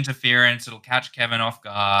some interference, it'll catch Kevin off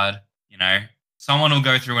guard, Someone will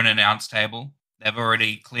go through an announce table. They've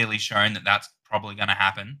already clearly shown that that's probably going to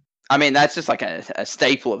happen. I mean, that's just like a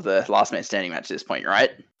staple of the last man standing match at this point, right?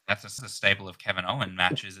 That's a staple of Kevin Owens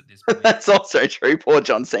matches at this point. That's also true. Poor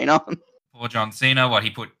John Cena. Poor John Cena. He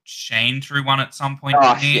put Shane through one at some point?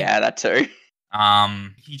 Oh, didn't he? yeah, that too.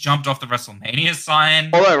 He jumped off the WrestleMania sign.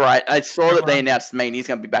 Although, right, I saw that they announced Mania's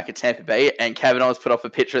going to be back at Tampa Bay, and Kevin Owens put off a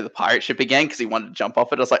picture of the pirate ship again because he wanted to jump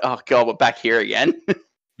off it. I was like, oh, God, we're back here again.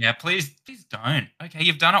 Yeah, please don't. Okay,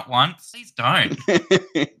 you've done it once. Please don't.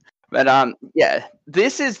 But, yeah,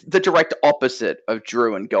 this is the direct opposite of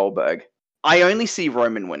Drew and Goldberg. I only see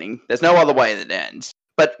Roman winning. There's no other way that it ends.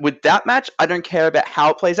 But with that match, I don't care about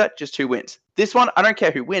how it plays out, just who wins. This one, I don't care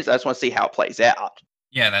who wins. I just want to see how it plays out.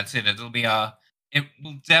 Yeah, that's it. It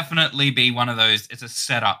will definitely be one of those. It's a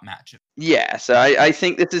setup match. Yeah, so I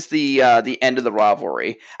think this is the end of the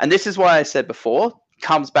rivalry. And this is why I said before,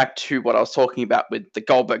 comes back to what I was talking about with the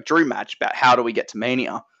Goldberg-Drew match, about how do we get to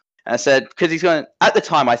Mania. And I said, because he's going, at the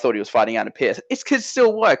time I thought he was fighting Adam Pearce. It's because it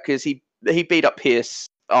still worked, because he beat up Pearce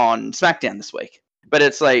on SmackDown this week. But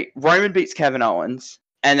it's like, Roman beats Kevin Owens,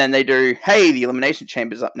 and then they do, hey, the Elimination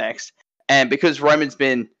Chamber's up next. And because Roman's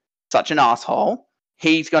been such an asshole,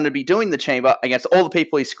 he's going to be doing the chamber against all the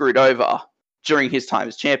people he screwed over during his time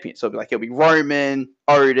as champion. So it'll be Roman,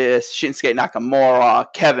 Otis, Shinsuke Nakamura,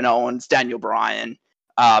 Kevin Owens, Daniel Bryan,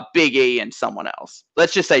 Big E, and someone else.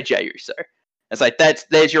 Let's just say Jey Uso. It's like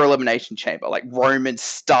there's your elimination chamber. Like Roman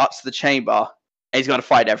starts the chamber and he's got to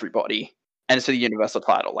fight everybody, and it's for the Universal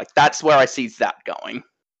title. Like that's where I see that going.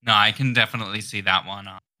 No, I can definitely see that one,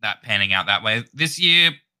 that panning out that way. This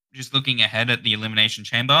year, just looking ahead at the Elimination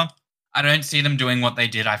Chamber, I don't see them doing what they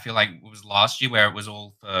did, I feel like it was last year, where it was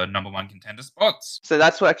all for number one contender spots. So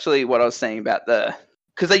that's actually what I was saying about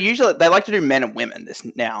because they like to do men and women this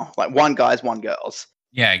now, like one guys, one girls.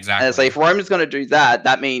 Yeah, exactly. And it's like, if Roman's going to do that,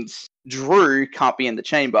 that means Drew can't be in the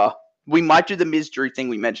chamber. We might do the Miz Drew thing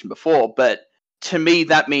we mentioned before, but to me,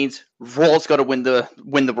 that means Raw's got to win the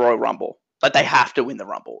Royal Rumble. Like they have to win the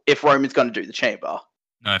Rumble if Roman's going to do the chamber.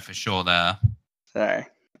 No, for sure there. So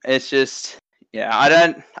it's just, yeah,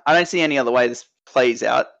 I don't see any other way this plays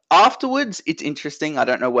out. Afterwards, it's interesting. I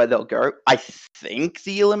don't know where they'll go. I think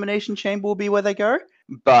the Elimination Chamber will be where they go,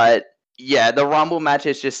 but yeah, the Rumble match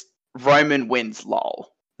is just Roman wins. Lol.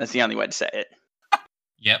 That's the only way to say it.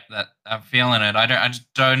 Yep, that I'm feeling it. I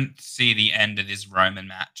just don't see the end of this Roman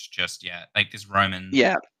match just yet. Like this Roman,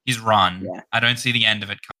 his run. Yeah. I don't see the end of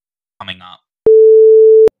it coming up.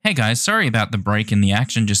 Hey guys, sorry about the break in the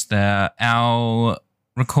action just there. Our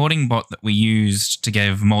recording bot that we used to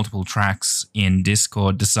give multiple tracks in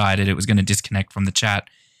Discord decided it was going to disconnect from the chat,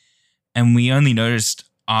 and we only noticed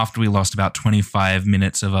after we lost about 25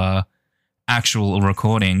 minutes of our actual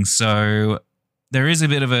recording. So there is a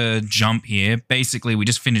bit of a jump here. Basically, we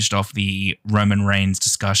just finished off the Roman Reigns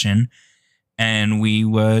discussion, and we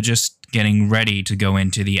were just getting ready to go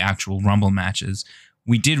into the actual Rumble matches.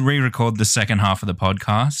 We did re-record the second half of the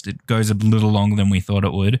podcast. It goes a little longer than we thought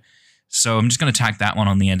it would. So I'm just going to tack that one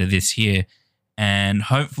on the end of this here. And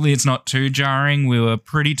hopefully it's not too jarring. We were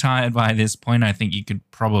pretty tired by this point. I think you could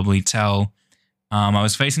probably tell. I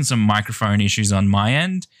was facing some microphone issues on my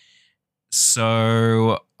end.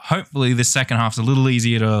 So hopefully the second half's a little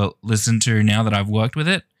easier to listen to now that I've worked with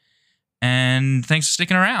it. And thanks for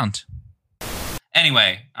sticking around.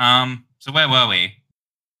 Anyway, so where were we?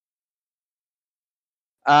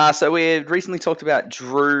 So we had recently talked about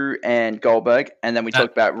Drew and Goldberg, and then we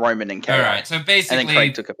talked about Roman and KO. All right, so basically, and then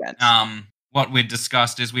Craig took offense. What we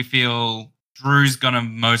discussed is we feel Drew's going to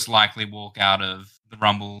most likely walk out of the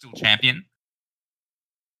Rumble still champion.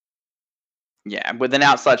 Yeah, with an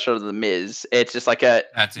outside shot of the Miz, it's just like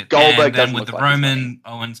that's it. Goldberg. And then with the Roman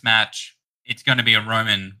Owens match, it's going to be a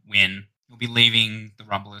Roman win. He'll be leaving the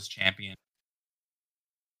Rumble as champion.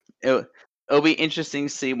 It'll be interesting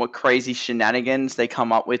to see what crazy shenanigans they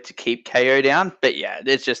come up with to keep KO down. But yeah,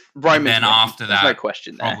 it's just Roman. And then after that, no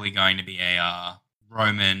question probably going to be a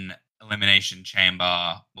Roman Elimination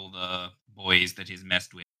Chamber. All the boys that he's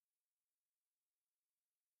messed with.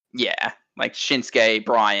 Yeah, like Shinsuke,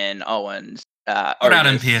 Bryan, Owens. Put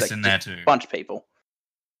Adam Pearce in there too. Bunch of people.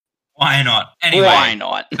 Why not? Anyway, why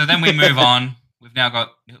not? So then we move on. We've now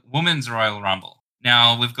got Women's Royal Rumble.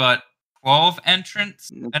 Now we've got 12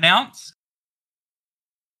 entrants announced.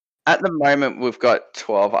 At the moment, we've got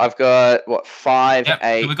 12. I've got, 5,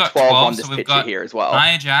 8, so we've got 12 on this picture here as well.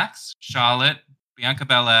 Nia Jax, Charlotte, Bianca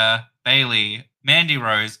Belair, Bayley, Mandy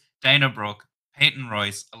Rose, Dana Brooke, Peyton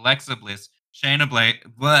Royce, Alexa Bliss, Shayna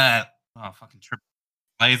Blazer.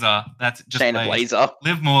 That's just Shayna Blazer.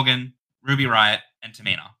 Liv Morgan, Ruby Riott, and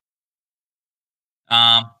Tamina.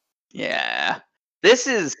 Yeah. This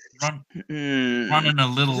is running a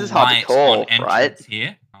little light on entrance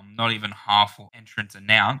here. Not even half entrants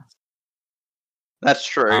announced. That's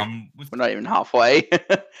true. We're not even halfway.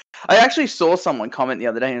 I actually saw someone comment the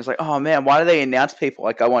other day and it was like, oh man, why do they announce people?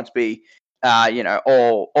 Like I want to be,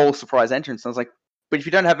 all surprise entrants. And I was like, but if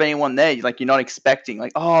you don't have anyone there, you're not expecting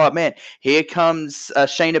like, oh man, here comes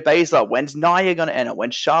Shayna Baszler. When's Nia going to enter?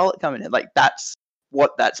 When's Charlotte coming in? Like that's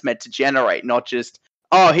what that's meant to generate, not just,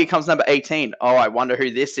 oh, here comes number 18. Oh, I wonder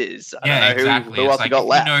who this is. I don't know exactly. Who else like, got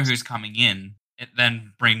left. You know who's coming in. It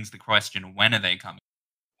then brings the question, when are they coming?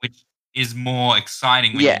 Which is more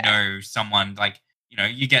exciting when you know someone,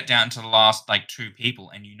 you get down to the last, 2 people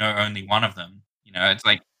and you know only one of them. It's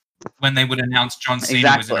like when they would announce John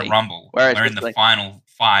Cena was in a Rumble. Whereas we're in the final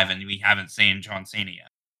 5 and we haven't seen John Cena yet.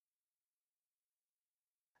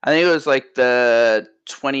 I think it was the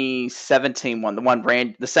 2017 one,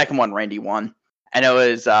 the second one Randy won. And it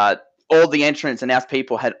was all the entrants announced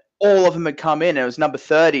people all of them had come in and it was number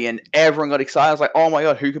 30 and everyone got excited. I was like, oh my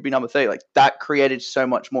God, who could be number 30? Like that created so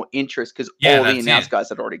much more interest because all the announced guys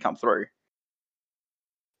had already come through.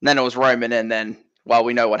 And then it was Roman and then,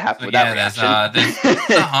 we know what happened with that reaction. This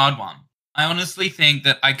is a hard one. I honestly think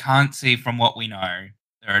that I can't see from what we know,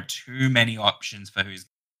 there are too many options for who's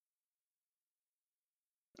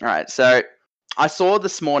All right, so I saw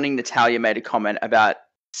this morning Natalia made a comment about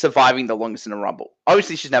surviving the longest in a Rumble.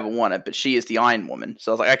 Obviously, she's never won it, but she is the Iron Woman.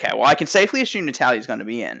 So I was like, okay, well, I can safely assume Natalia's going to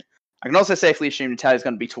be in. I can also safely assume Natalia's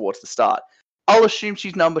going to be towards the start. I'll assume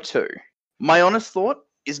she's number 2. My honest thought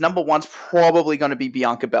is number 1's probably going to be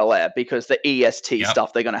Bianca Belair because the EST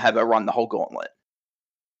stuff, they're going to have her run the whole gauntlet.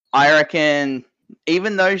 I reckon,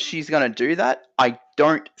 even though she's going to do that, I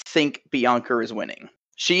don't think Bianca is winning.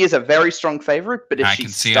 She is a very strong favorite, but if I she's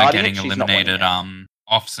can see starting her getting eliminated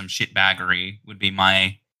off some shitbaggery would be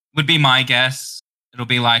my guess. It'll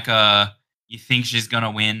be like you think she's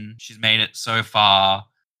gonna win, she's made it so far,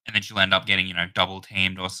 and then she'll end up getting, double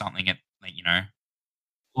teamed or something at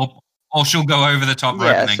or she'll go over the top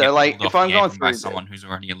rope and then get pulled off the apron by someone who's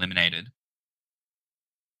already eliminated.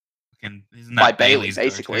 Isn't that by Bayley,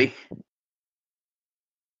 basically?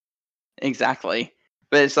 Exactly.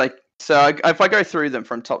 But it's like, so if I go through them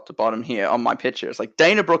from top to bottom here on my picture, it's like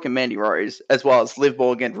Dana Brooke and Mandy Rose, as well as Liv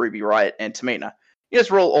Morgan, Ruby Riott, and Tamina. You just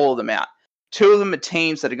roll all of them out. 2 of them are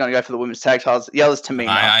teams that are going to go for the women's tag titles. The other's Tamina.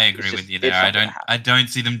 I agree with you there. I don't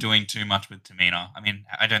see them doing too much with Tamina. I mean,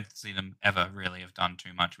 I don't see them ever really have done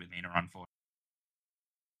too much with Nina, unfortunately.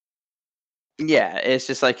 Yeah, it's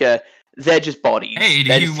just like they're just bodies. Hey,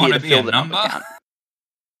 do you want to be a number?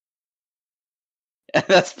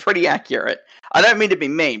 That's pretty accurate. I don't mean to be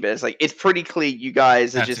mean, but it's like it's pretty clear you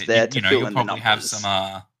guys are just there to fill in the numbers. You'll probably have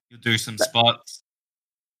some. You'll do some spots.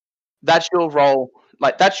 That's your role.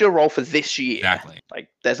 Like that's your role for this year. Exactly. Like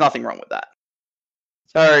there's nothing wrong with that.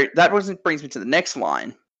 So that brings me to the next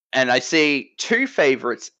line, and I see 2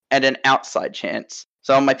 favorites and an outside chance.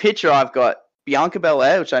 So on my picture, I've got Bianca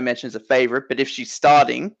Belair, which I mentioned is a favorite, but if she's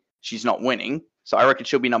starting, she's not winning. So I reckon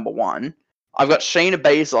she'll be number 1. I've got Shayna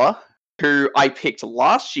Baszler, who I picked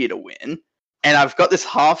last year to win, and I've got this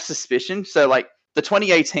half suspicion. So like the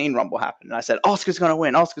 2018 Rumble happened, and I said, Asuka's going to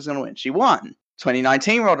win. Asuka's going to win. She won.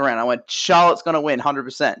 2019 rolled around. I went, Charlotte's going to win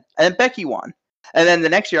 100%. And then Becky won. And then the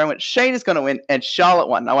next year I went, Shayna's going to win, and Charlotte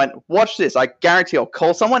won. And I went, watch this. I guarantee I'll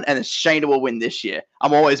call someone, and then Shayna will win this year.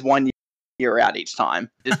 I'm always 1 year out each time.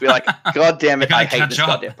 Just be like, God damn it, I hate this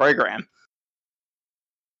goddamn program.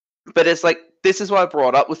 But it's like, this is what I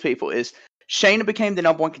brought up with people is Shayna became the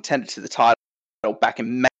number 1 contender to the title back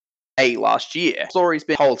in May last year. Story's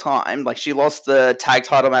been the whole time. Like, she lost the tag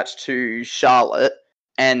title match to Charlotte,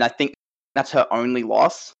 and I think that's her only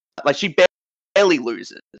loss. Like, she barely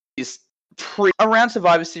loses. She's around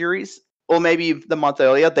Survivor Series, or maybe the month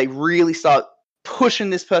earlier, they really start pushing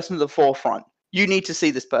this person to the forefront. You need to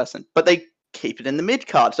see this person. But they keep it in the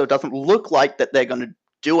mid-card, so it doesn't look like that they're going to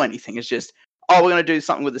do anything. It's just, we're going to do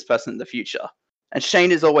something with this person in the future. And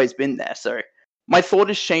Shayna's always been there, so my thought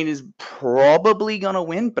is Shayna's probably going to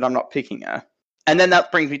win, but I'm not picking her. And then that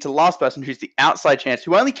brings me to the last person, who's the outside chance,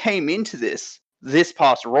 who only came into this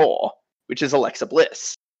past Raw, which is Alexa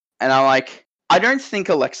Bliss. And I'm like, I don't think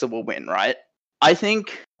Alexa will win, right? I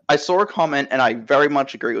think I saw a comment, and I very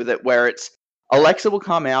much agree with it, where it's Alexa will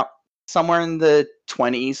come out somewhere in the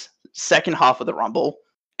 20s, second half of the Rumble,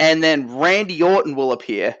 and then Randy Orton will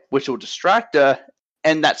appear, which will distract her,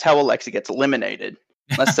 and that's how Alexa gets eliminated.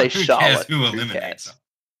 Let's say Charlotte. Who eliminates her?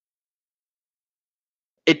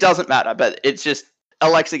 It doesn't matter, but it's just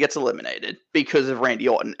Alexa gets eliminated because of Randy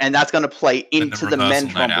Orton, and that's going to play into the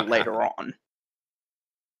men's Rumble later on.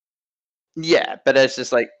 Yeah, but it's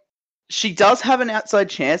just like, she does have an outside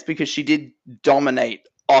chance because she did dominate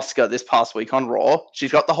Asuka this past week on Raw.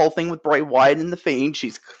 She's got the whole thing with Bray Wyatt and The Fiend.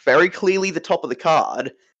 She's very clearly the top of the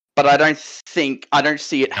card, but I don't see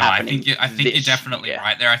it happening. I think you're definitely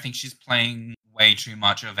right there. I think she's playing way too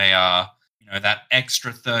much of a, that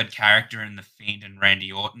extra third character in The Fiend and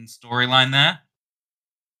Randy Orton storyline there.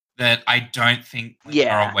 That I don't think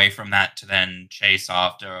are away from that to then chase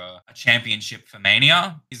after a championship for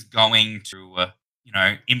Mania is going to,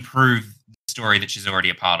 improve the story that she's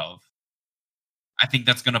already a part of. I think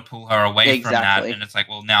that's going to pull her away from that. And it's like,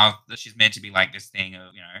 well, now that she's meant to be like this thing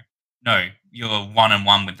of, no, you're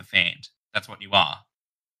 1-on-1 with the Fiend. That's what you are.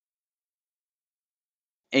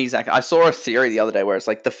 Exactly. I saw a theory the other day where it's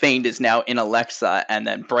like the Fiend is now in Alexa, and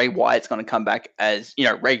then Bray Wyatt's going to come back as,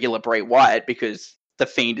 regular Bray Wyatt because the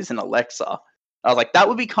Fiend is in Alexa. I was like, that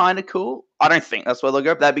would be kind of cool. I don't think that's where they'll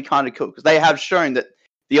go, but that'd be kind of cool because they have shown that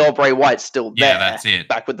the old Bray Wyatt's still there. Yeah, that's it.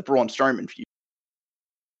 Back with the Braun Strowman feud.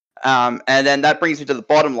 And then that brings me to the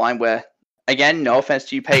bottom line where, again, no offense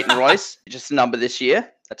to you, Peyton Royce, just a number this year.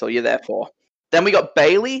 That's all you're there for. Then we got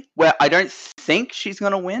Bayley, where I don't think she's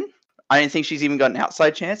going to win. I don't think she's even got an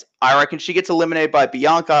outside chance. I reckon she gets eliminated by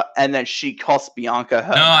Bianca, and then she costs Bianca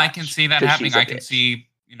her I can see that happening. I can see,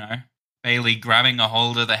 Bayley grabbing a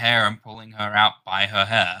hold of the hair and pulling her out by her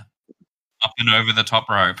hair. Up and over the top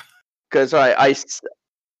rope. Because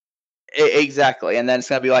exactly, and then it's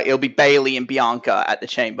gonna be like it'll be Bailey and Bianca at the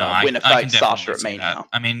Chamber, No, winner I can fights Sasha definitely at see Mania. that.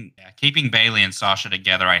 I mean, keeping Bailey and Sasha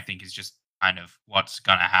together, I think, is just kind of what's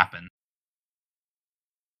gonna happen.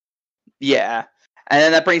 Yeah, and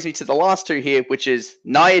then that brings me to the last two here, which is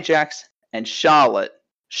Nia Jax and Charlotte.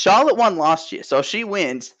 Charlotte won last year, so if she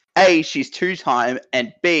wins, A, she's two-time,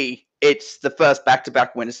 and B, it's the first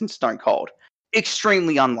back-to-back winner since Stone Cold.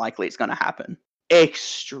 Extremely unlikely it's going to happen.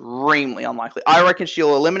 Extremely unlikely. I reckon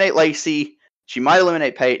she'll eliminate Lacey. She might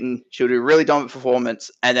eliminate Peyton. She'll do a really dominant performance,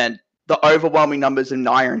 and then the overwhelming numbers of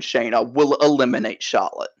Nia and Shayna will eliminate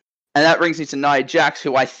Charlotte. And that brings me to Nia Jax,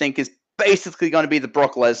 who I think is basically going to be the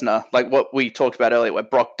Brock Lesnar, like what we talked about earlier, where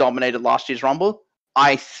Brock dominated last year's Rumble.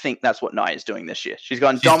 I think that's what Nia is doing this year. She's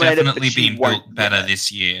dominated, definitely but she been won't built better win it. this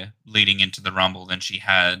year, leading into the Rumble, than she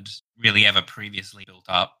had really ever previously built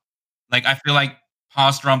up. Like, I feel like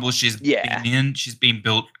past Rumbles she's been in, she's been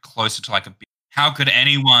built closer to like a. How could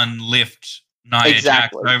anyone lift Nia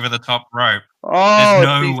Jax over the top rope? Oh, there's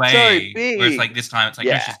no way. So big. Whereas like this time, it's like,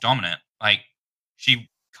 no, she's dominant. Like, she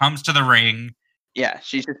comes to the ring. Yeah,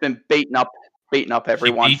 she's just been beating up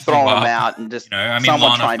everyone, throwing them out, and just I mean,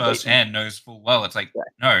 Lana firsthand knows full well. It's like,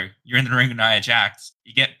 no, you're in the ring with Nia Jax,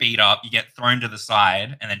 you get beat up, you get thrown to the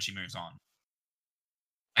side, and then she moves on.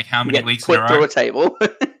 Like, how many weeks in a row? Through a table.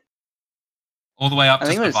 All the way up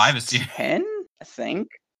to Survivor Series. 10, I think.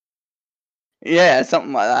 Yeah,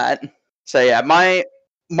 something like that. So yeah,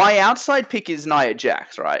 my outside pick is Nia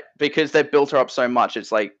Jax, right? Because they've built her up so much.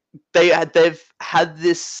 It's like they've had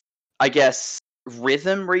this, I guess,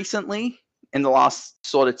 rhythm recently in the last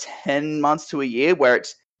sort of 10 months to a year where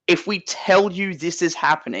it's, if we tell you this is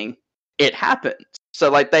happening, it happens. So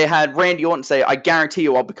like they had Randy Orton say, I guarantee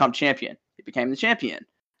you I'll become champion. He became the champion.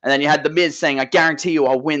 And then you had The Miz saying, I guarantee you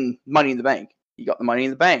I'll win Money in the Bank. He got the Money in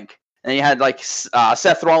the Bank. And then you had like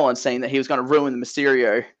Seth Rollins saying that he was going to ruin the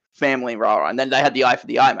Mysterio family, rah. And then they had the eye for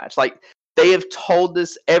the eye match. Like, they have told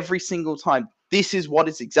us every single time, this is what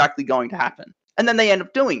is exactly going to happen. And then they end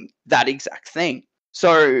up doing that exact thing.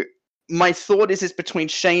 So my thought is between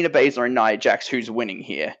Shayna Baszler and Nia Jax, who's winning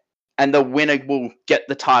here. And the winner will get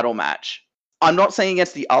the title match. I'm not saying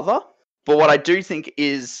against the other, but what I do think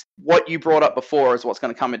is what you brought up before is what's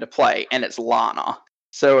going to come into play, and it's Lana.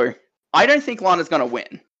 So I don't think Lana's going to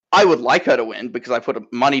win. I would like her to win because I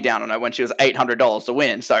put money down on her when she was $800 to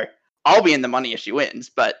win. So I'll be in the money if she wins.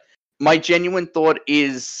 But my genuine thought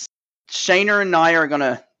is Shayna and Nia are going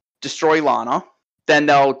to destroy Lana. Then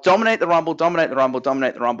they'll dominate the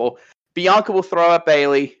Rumble. Bianca will throw out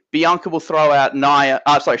Bailey. Bianca will throw out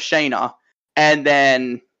Shayna. And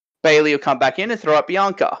then Bailey will come back in and throw out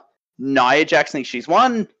Bianca. Nia Jax thinks she's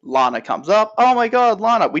won. Lana comes up. Oh my God,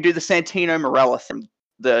 Lana. We do the Santino Marella thing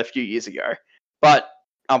a few years ago. But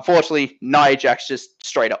unfortunately, Nia Jax just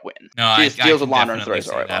straight up win. No, she just deals with Lana and throws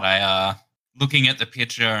her over. That. Looking at the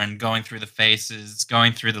picture and going through the faces,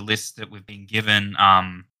 going through the list that we've been given,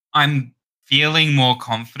 I'm feeling more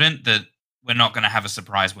confident that we're not going to have a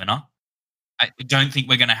surprise winner. I don't think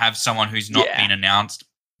we're going to have someone who's not been announced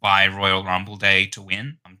by Royal Rumble Day to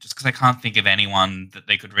win. Just because I can't think of anyone that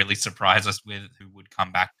they could really surprise us with who would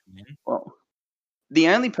come back to win. Well, the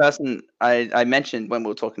only person I mentioned when we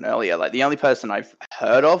were talking earlier, like the only person I've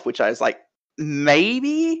heard of, which I was like,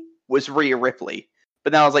 maybe, was Rhea Ripley.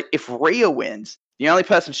 But then I was like, if Rhea wins, the only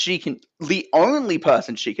person she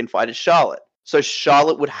can fight is Charlotte. So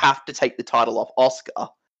Charlotte would have to take the title off Asuka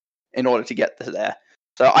in order to get to there.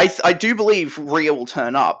 So I do believe Rhea will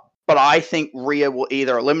turn up, but I think Rhea will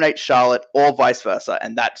either eliminate Charlotte or vice versa,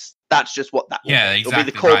 and that's just what that will be. Exactly. It'll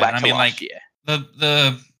be the callback to last year.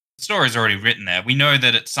 The story's already written there. We know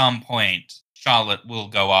that at some point Charlotte will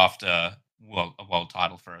go after a world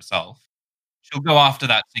title for herself. She'll go after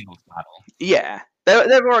that singles title. Yeah.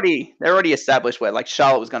 They're already established where like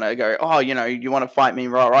Charlotte was going to go, oh, you want to fight me,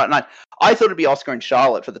 right? And I thought it'd be Asuka and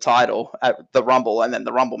Charlotte for the title at the Rumble, and then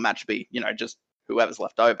the Rumble match would be, just whoever's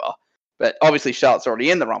left over. But obviously Charlotte's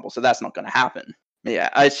already in the Rumble, so that's not going to happen. Yeah,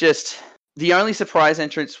 it's just the only surprise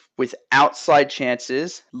entrance with outside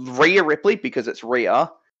chances, Rhea Ripley because it's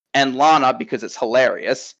Rhea, and Lana because it's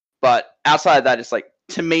hilarious. But outside of that, it's like,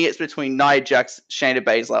 to me, it's between Nia Jax, Shayna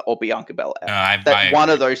Baszler, or Bianca Belair. One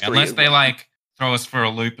of those three. Unless they throw us for a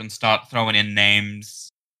loop and start throwing in names,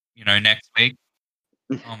 next week.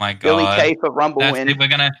 Oh my God! Billy Kay for Rumble win.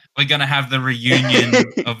 We're gonna have the reunion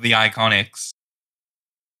of the Iconics.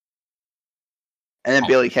 And then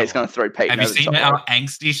Billy Kay's going to throw Peyton. Have you seen how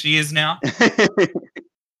angsty she is now? With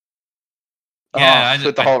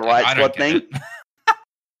the whole Riot Squad thing.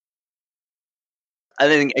 I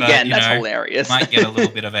think But, again you that's know, hilarious. might get a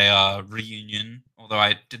little bit of a reunion.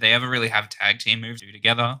 Although, did they ever really have tag team moves to do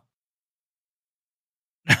together?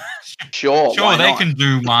 Sure, Sure, why they not? can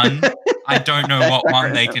do one. I don't know I what don't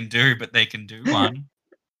one they know. can do, but they can do one.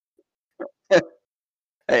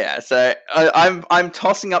 Yeah, so I'm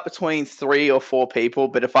tossing up between 3 or 4 people,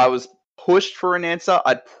 but if I was pushed for an answer,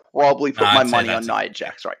 I'd probably No, put my I'd say money on that's a Nia good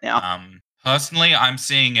Jax pick. right now. Personally, I'm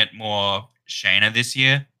seeing it more Shayna this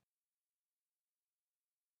year.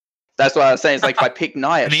 That's what I was saying. It's like if I pick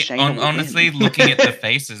Nia, And Shayna will honestly, win. looking at the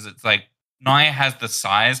faces, it's like Nia has the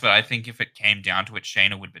size, but I think if it came down to it,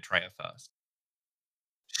 Shayna would betray her first.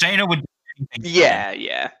 Shayna would do anything to win.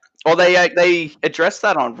 Yeah. Well, they addressed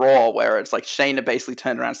that on Raw, where it's like Shayna basically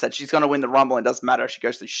turned around and said she's going to win the Rumble, and it doesn't matter if she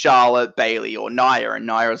goes through Charlotte, Bailey, or Nia. And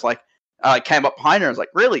Nia was like, came up behind her and was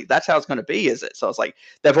like, really? That's how it's going to be, is it? So it's like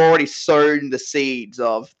they've already sown the seeds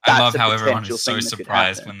of I that's love a how everyone potential is so thing that could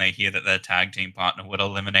surprised happen. when they hear that their tag team partner would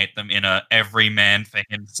eliminate them in a every man for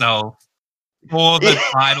himself for the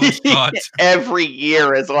title shot. Every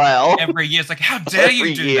year as well. Every year, it's like, how dare you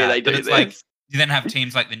Every do year that? they But do it's like, this. you then have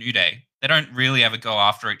teams like the New Day. They don't really ever go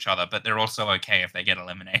after each other, but they're also okay if they get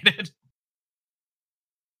eliminated.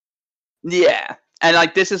 Yeah. And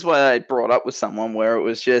like this is what I brought up with someone where it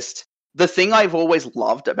was just the thing I've always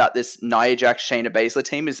loved about this Nia Jax Shayna Baszler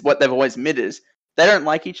team is what they've always admitted is they don't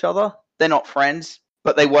like each other, they're not friends,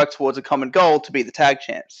 but they work towards a common goal to be the tag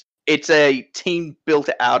champs. It's a team built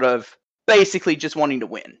out of basically just wanting to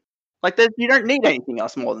win. Like you don't need anything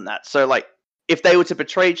else more than that. So like if they were to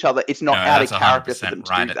betray each other, it's No, not out that's of character for 100% them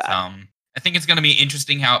to right. do It's that. I think it's going to be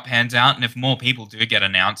interesting how it pans out, and if more people do get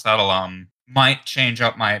announced, that'll might change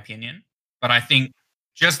up my opinion. But I think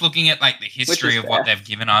just looking at like the Which history is of what fair. they've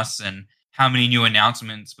given us and how many new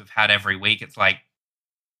announcements we've had every week, it's like,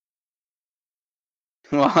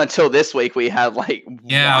 Well, until this week we had like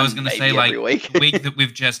yeah, I was one going to say maybe like every week. the week that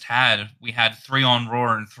we've just had, we had 3 on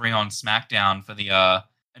Raw and 3 on SmackDown for the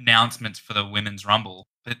announcements for the Women's Rumble.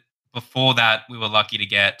 But before that, we were lucky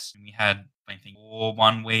to we had I think 4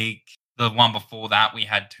 one week. The one before that, we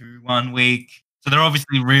had 2 one week. So they're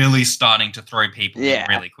obviously really starting to throw people in Yeah.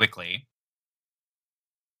 really quickly.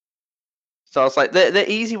 So it's like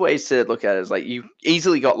the easy ways to look at it is like you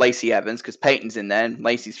easily got Lacey Evans because Peyton's in there and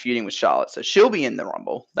Lacey's feuding with Charlotte, so she'll be in the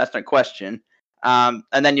Rumble. That's no question. And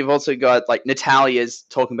then you've also got like Natalia's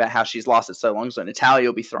talking about how she's lasted so long, so Natalia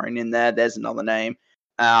will be thrown in there. There's another name.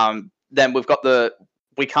 Then we've got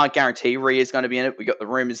we can't guarantee Rhea's going to be in it. We got the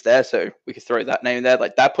rumors there, so we could throw that name there.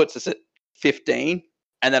 Like that puts us at 15,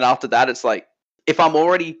 and then after that, it's like if I'm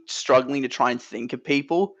already struggling to try and think of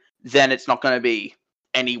people, then it's not going to be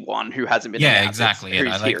anyone who hasn't been announced. Exactly.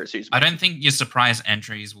 Who's here is who's I don't think your surprise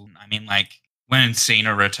entries will. I mean, like when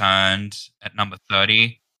Cena returned at number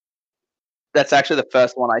 30. That's actually the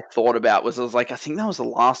first one I thought about. I was like, I think that was the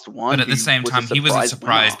last one. But at the same time, he was a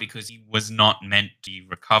surprise because he was not meant to be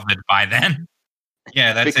recovered by then.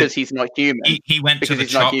 Yeah, that's because it. he's not human. He went to Because the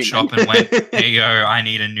he's not shop human. and went, "Hey yo, I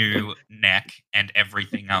need a new neck and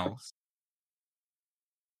everything else."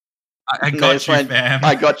 I And got just you, went, fam.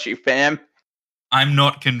 I got you, fam. I'm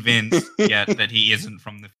not convinced yet that he isn't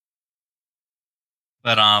from the.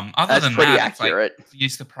 But other That's than pretty that, it's like accurate. your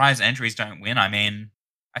surprise entries don't win. I mean,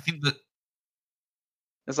 I think that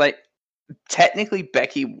It's like technically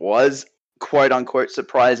Becky was quote unquote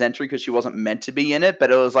surprise entry because she wasn't meant to be in it,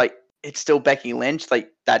 but it was like it's still Becky Lynch.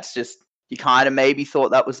 Like that's just you kind of maybe thought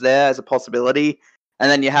that was there as a possibility.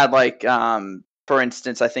 And then you had like for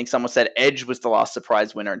instance, I think someone said Edge was the last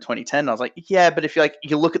surprise winner in 2010. I was like, yeah, but if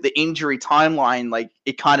you look at the injury timeline, like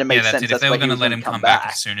it kind of made that's sense. it. If That's they were why he going to was let going him to come come back back.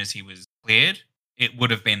 as soon as he was cleared, it would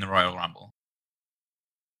have been the Royal Rumble.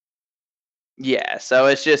 Yeah, so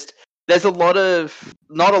it's just there's not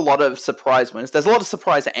a lot of surprise winners. There's a lot of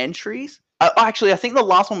surprise entries. Actually, I think the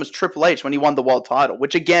last one was Triple H when he won the world title,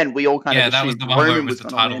 which again we all kind of that was assumed the one where Roman it was the going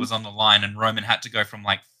to title win. was on the line and Roman had to go from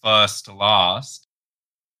like first to last.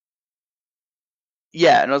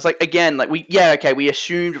 Yeah, and I was like, again, like we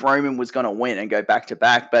assumed Roman was going to win and go back to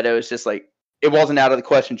back, but it was just like it wasn't out of the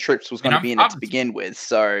question Trips was going to be in it to begin with.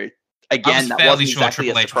 So I again, was that fairly wasn't sure exactly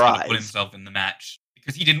Triple a H was going to put surprise. himself in the match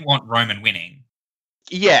because he didn't want Roman winning.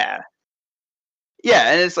 Yeah.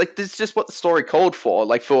 Yeah, and it's like this is just what the story called for,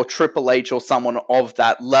 like for Triple H or someone of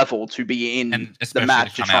that level to be in And the especially match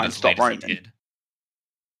to to come try out and as stop late as he Roman. did.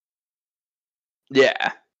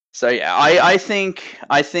 Yeah. So yeah, I think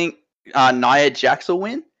Nia Jax will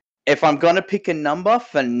win. If I'm gonna pick a number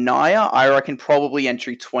for Nia, I reckon probably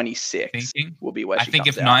entry 26 will be where I she think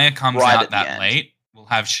comes if out. Nia comes right out at the that end. late, we'll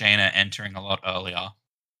have Shayna entering a lot earlier.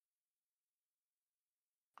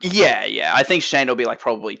 Yeah. I think Shayna will be like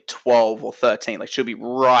probably 12 or 13. Like she'll be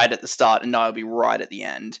right at the start and Nia will be right at the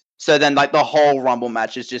end. So then like the whole Rumble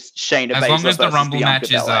match is just Shayna As long Baszler as the versus Rumble Bianca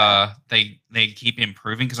matches, Belair. they keep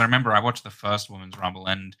improving. Because I remember I watched the first Women's Rumble,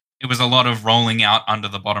 and it was a lot of rolling out under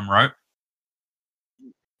the bottom rope.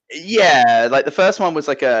 Yeah, like the first one was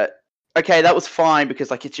like okay, that was fine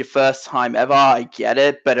because like it's your first time ever. I get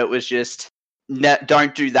it, but it was just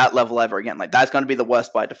don't do that level ever again. Like that's going to be the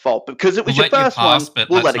worst by default. But because it We'll was your let you first one, pass, but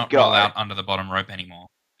we'll let's let it not roll go. out under the bottom rope anymore.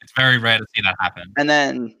 It's very rare to see that happen. And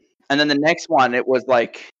then the next one, it was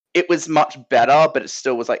like it was much better, but it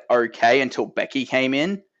still was like okay until Becky came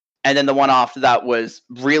in. And then the one after that was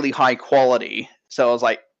really high quality. So I was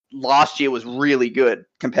like, last year was really good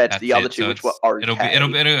compared to That's the other it. two, So which were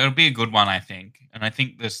it'll be a good one, I think. And I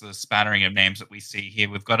think this the spattering of names that we see here.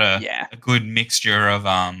 We've got yeah, a good mixture of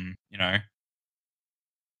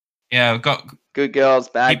yeah, we've got good girls,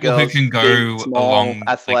 bad people who girls, can big, go small, a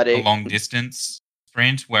athletic. long distance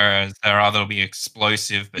sprint, whereas there are that'll be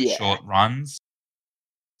explosive but Yeah, short runs.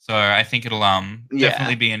 So I think it'll yeah,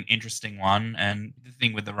 definitely be an interesting one. And the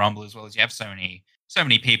thing with the Rumble as well is you have so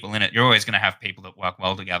many people in it. You're always going to have people that work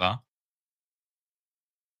well together.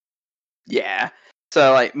 yeah.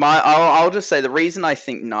 So like I'll just say the reason I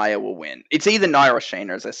think Nia will win. It's either Nia or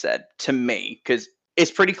Shayna, as I said to me, because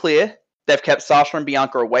it's pretty clear they've kept Sasha and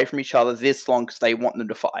Bianca away from each other this long because they want them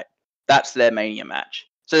to fight. That's their Mania match.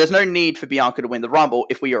 So there's no need for Bianca to win the Rumble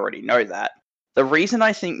if we already know that. The reason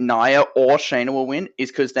I think Nia or Shayna will win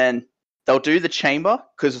is because then they'll do the chamber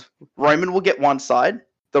because Roman will get one side,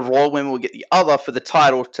 the Royal Women will get the other for the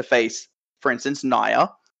title to face, for instance, Nia,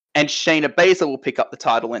 and Shayna Baszler will pick up the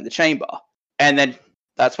title in the chamber. And then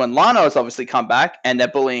that's when Lana has obviously come back and they're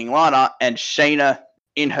bullying Lana, and Shayna,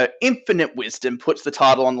 in her infinite wisdom, puts the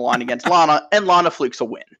title on the line against Lana, and Lana flukes a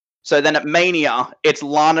win. So then at Mania, it's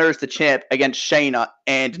Lana as the champ against Shayna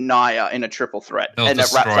and Nia in a triple threat, They'll and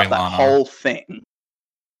that wraps destroy up that Lana. whole thing.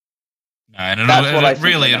 No, and That's what I think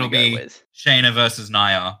they're it'll going to go be with. Shayna versus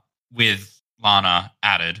Nia with Lana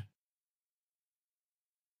added.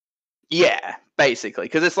 Yeah, basically,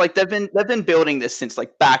 because it's like they've been building this since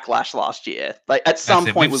like Backlash last year. Like at That's some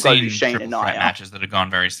it. point We've we've got to do seen Shayna triple threat Nia, matches that have gone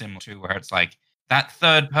very similar to where it's like that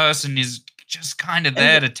third person is just kind of and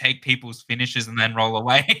there to take people's finishes and then roll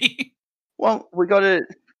away. well,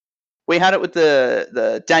 we had it with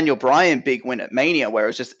the Daniel Bryan big win at Mania, where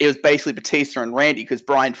it was basically Batista and Randy because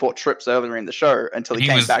Bryan fought Trips earlier in the show until And he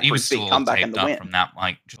came back he for was his big still all comeback and taped the up win. from that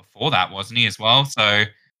like just before that, wasn't he as well? So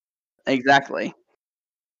Exactly.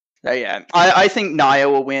 So yeah, I think Nia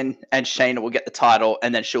will win and Shayna will get the title,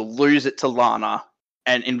 and then she'll lose it to Lana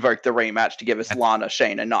and invoke the rematch to give us that's Lana,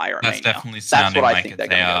 Shayna, Nia at that's Mania. definitely That's what sounding I like think they're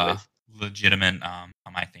it's going to go a with. legitimate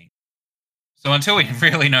I think. So until we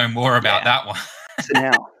really know more about Yeah. that one. So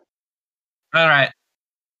now, All right.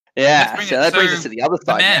 Let's yeah, bring so it. that brings So us to the other the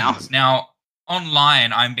side now. men's now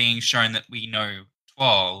online. I'm being shown that we know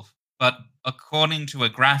 12, but according to a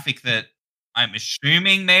graphic that I'm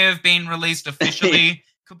assuming may have been released officially,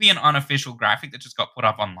 could be an unofficial graphic that just got put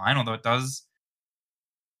up online. Although it does.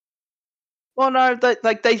 Well, no,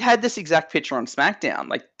 they had this exact picture on SmackDown.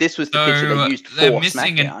 Like this was the picture they So used they're for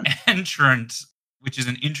missing an SmackDown. entrant, which is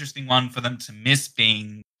an interesting one for them to miss,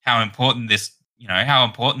 being how important how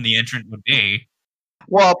important the entrant would be.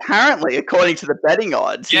 Well, apparently, according to the betting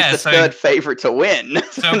odds, he's Yeah, the so third favorite to win.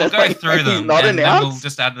 So we'll It's go like through he's them not and then we'll announced.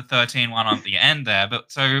 just add the 13 one on the end there.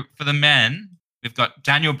 But so for the men, we've got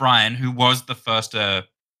Daniel Bryan, who was the first to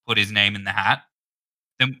put his name in the hat.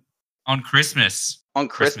 Then on On Christmas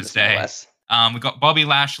Christmas, no Day, less. we've got Bobby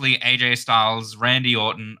Lashley, AJ Styles, Randy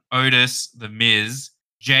Orton, Otis, The Miz,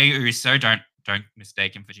 Jey Uso, don't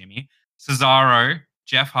mistake him for Jimmy, Cesaro,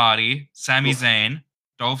 Jeff Hardy, Sami Oof. Zayn,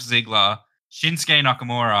 Dolph Ziggler, Shinsuke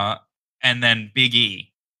Nakamura, and then Big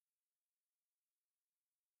E.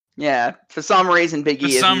 Yeah, for some reason, Big For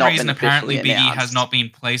E has some not reason, been apparently officially Big E has announced. not been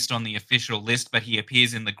placed on the official list, but he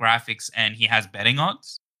appears in the graphics and he has betting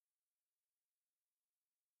odds.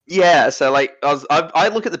 Yeah, so like I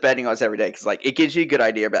look at the betting odds every day because like it gives you a good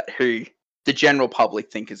idea about who the general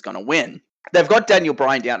public think is going to win. They've got Daniel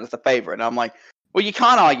Bryan down as the favorite, and I'm like, well, you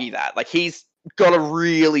can't argue that. Like he's got a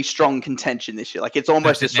really strong contention this year. Like it's That's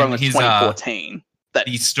almost as it. strong And as his 2014. That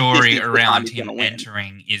the this story is the time around he's going him to win.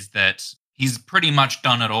 entering is that he's pretty much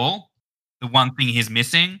done it all. The one thing he's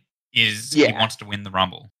missing is he Yeah, wants to win the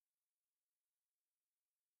Rumble.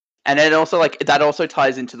 and it also like that also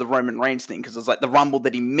ties into the Roman Reigns thing because it's like the Rumble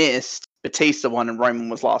that he missed, Batista won and Roman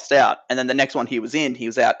was last out, and then the next one he was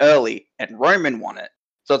out early and Roman won it.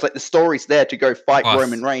 So it's like the story's there to go fight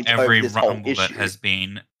Roman Plus, Reigns over every this whole Rumble that issue. has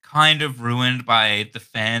been kind of ruined by the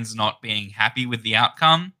fans not being happy with the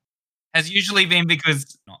outcome has usually been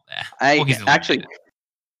because not there. Or he's Actually, eliminated.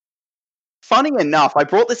 funny enough, I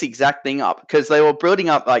brought this exact thing up because they were building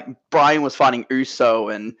up like Bryan was fighting Uso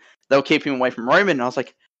and they were keeping him away from Roman. And I was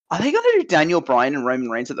like, are they going to do Daniel Bryan and Roman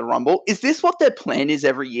Reigns at the Rumble? Is this what their plan is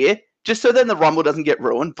every year? Just so then the Rumble doesn't get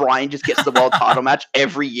ruined, Bryan just gets the world title match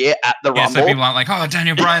every year at the Yeah, Rumble. so people aren't like, oh,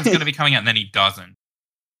 Daniel Bryan's going to be coming out, and then he doesn't.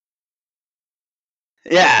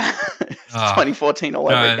 Yeah, 2014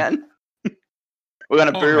 all over again. We're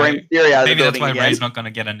going to boo Rey Mysterio out of the building again. Maybe that's why Rey's not going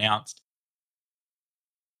to get announced.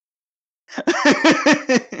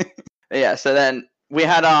 Yeah, so then we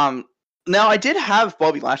had now I did have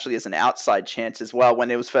Bobby Lashley as an outside chance as well when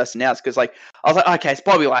it was first announced because like I was like, okay, it's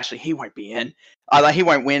Bobby Lashley, he won't be in. Like he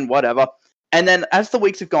won't win, whatever. And then as the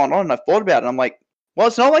weeks have gone on, I've thought about it. I'm like, well,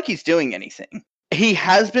 it's not like he's doing anything. He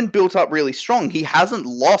has been built up really strong. He hasn't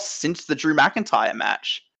lost since the Drew McIntyre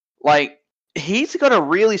match. Like he's got a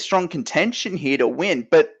really strong contention here to win.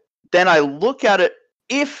 But then I look at it,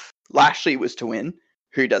 if Lashley was to win,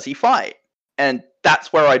 who does he fight? And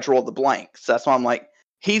that's where I draw the blanks. That's why I'm like,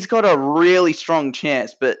 he's got a really strong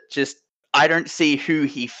chance, but just I don't see who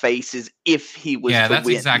he faces if he was to win. Yeah, that's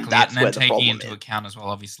exactly it. And then where the taking problem into is. account as well,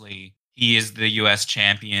 obviously, he is the US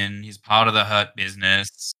champion. He's part of the Hurt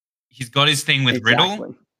Business. He's got his thing with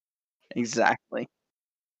Riddle. Exactly.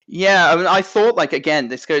 Yeah, I mean, I thought, like, again,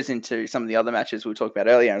 this goes into some of the other matches we talked about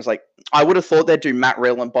earlier. I was like, I would have thought they'd do Matt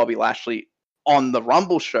Riddle and Bobby Lashley on the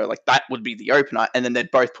Rumble show. Like, that would be the opener, and then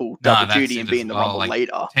they'd both pull double duty and be in the Rumble like,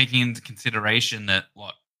 later. Taking into consideration that,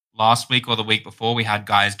 last week or the week before, we had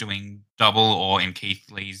guys doing double or, in Keith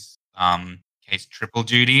Lee's case, triple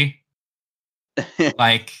duty.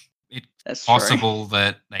 Like, it's possible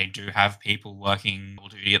that they do have people working double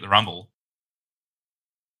duty at the Rumble.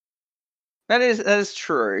 That is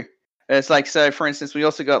true. It's like, so for instance, we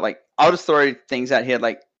also got like, I'll just throw things out here,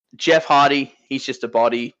 like Jeff Hardy, he's just a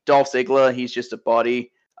body. Dolph Ziggler, he's just a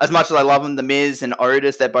body. As much as I love them, The Miz and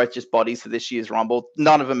Otis, they're both just bodies for this year's Rumble.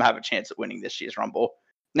 None of them have a chance at winning this year's Rumble.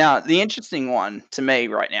 Now, the interesting one to me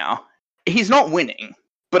right now, he's not winning,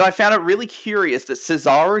 but I found it really curious that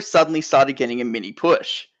Cesaro suddenly started getting a mini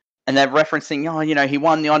push. And they're referencing, oh, you know, he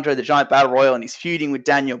won the Andre the Giant Battle Royal and he's feuding with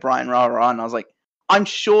Daniel Bryan, rah, rah. And I was like, I'm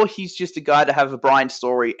sure he's just a guy to have a Bryan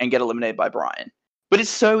story and get eliminated by Bryan. But it's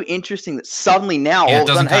so interesting that suddenly now, all of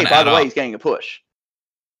a sudden, hey, by the way, he's getting a push.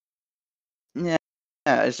 Yeah,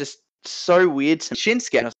 it's just so weird.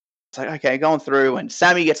 Shinsuke, I was like, okay, going through, and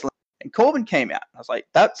Sammy gets eliminated, and Corbin came out. I was like,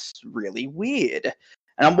 that's really weird.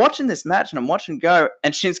 And I'm watching this match, and I'm watching go,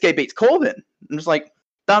 and Shinsuke beats Corbin. I'm just like,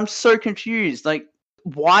 I'm so confused. Like,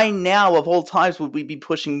 why now, of all times, would we be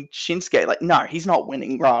pushing Shinsuke? Like, no, he's not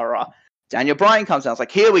winning, rah, rah. Daniel Bryan comes down. It's like,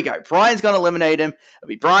 here we go. Bryan's going to eliminate him. It'll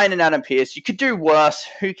be Bryan and Adam Pearce. You could do worse.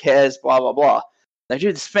 Who cares? Blah, blah, blah. They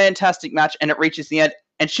do this fantastic match, and it reaches the end,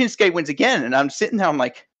 and Shinsuke wins again. And I'm sitting there, I'm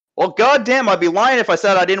like, well, goddamn, I'd be lying if I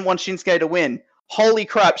said I didn't want Shinsuke to win. Holy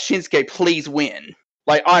crap, Shinsuke, please win.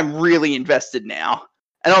 Like, I'm really invested now.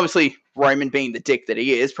 And obviously, Roman, being the dick that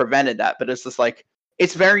he is, prevented that. But it's just like,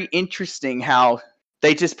 it's very interesting how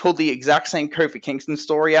they just pulled the exact same Kofi Kingston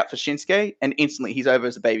story out for Shinsuke, and instantly he's over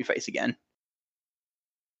as a babyface again.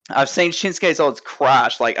 I've seen Shinsuke's odds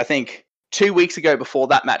crash. Like, I think 2 weeks ago before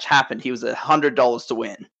that match happened, he was $100 to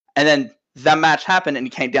win. And then that match happened and he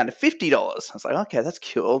came down to $50. I was like, okay, that's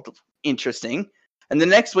cool. Interesting. And the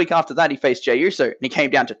next week after that, he faced Jey Uso and he came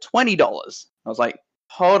down to $20. I was like,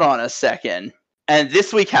 hold on a second. And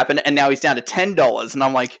this week happened and now he's down to $10. And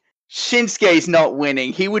I'm like, Shinsuke's not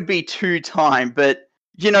winning. He would be 2-time, but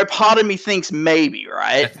you know, part of me thinks maybe,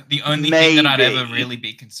 right? The only thing that I'd ever really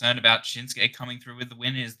be concerned about Shinsuke coming through with the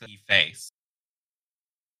win is the face.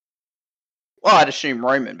 Well, I'd assume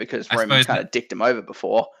Roman, because Roman kind of dicked him over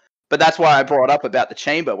before. But that's why I brought up about the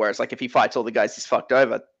Chamber, where it's like, if he fights all the guys he's fucked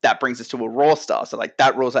over, that brings us to a Raw star. So, like,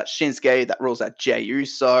 that rules out Shinsuke, that rules out Jey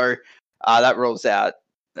Uso, that rules out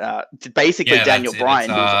basically Daniel Bryan,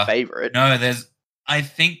 who was a favorite. No, I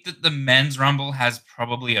think that the men's Rumble has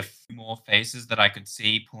probably a few more faces that I could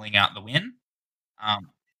see pulling out the win.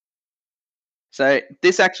 So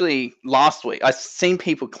this actually, last week, I've seen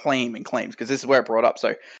people claims, because this is where it brought up.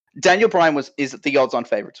 So Daniel Bryan is the odds-on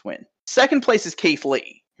favorite to win. Second place is Keith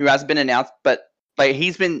Lee, who hasn't been announced, but like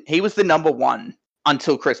he was the number one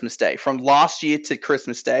until Christmas Day. From last year to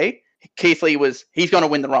Christmas Day, Keith Lee he's going to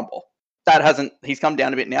win the Rumble. He's come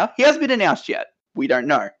down a bit now. He hasn't been announced yet. We don't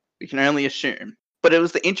know. We can only assume. But it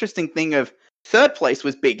was the interesting thing of third place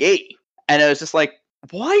was Big E. And it was just like,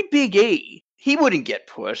 why Big E? He wouldn't get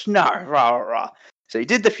pushed. No, rah, rah, rah. So he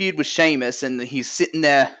did the feud with Sheamus, and he's sitting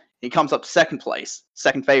there. He comes up second place,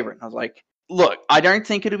 second favorite. And I was like, look, I don't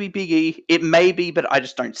think it'll be Big E. It may be, but I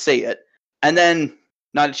just don't see it. And then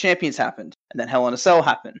Night of Champions happened, and then Hell in a Cell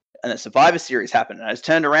happened, and then Survivor Series happened. And I just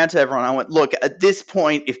turned around to everyone and I went, look, at this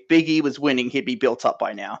point, if Big E was winning, he'd be built up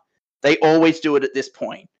by now. They always do it at this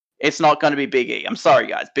point. It's not going to be Big E. I'm sorry,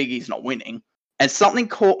 guys. Big E's not winning. And something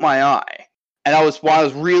caught my eye. And I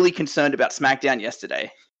was really concerned about SmackDown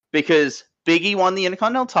yesterday because Big E won the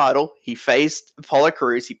Intercontinental title. He faced Apollo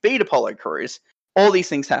Crews. He beat Apollo Crews. All these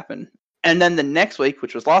things happened. And then the next week,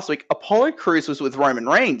 which was last week, Apollo Crews was with Roman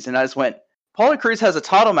Reigns. And I just went, Apollo Crews has a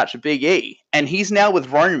title match with Big E. And he's now with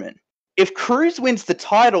Roman. If Crews wins the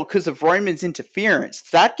title because of Roman's interference,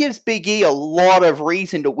 that gives Big E a lot of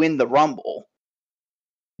reason to win the Rumble.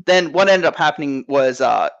 Then what ended up happening was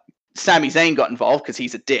Sami Zayn got involved because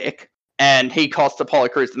he's a dick. And he cost Apollo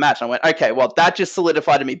Crews the match. And I went, okay, well, that just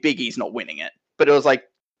solidified to me Big E's not winning it. But it was like,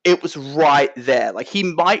 it was right there. Like, he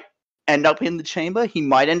might end up in the chamber. He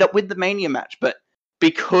might end up with the Mania match. But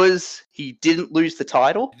because he didn't lose the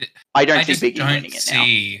title, I don't see Big E winning it now. I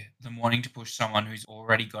see them wanting to push someone who's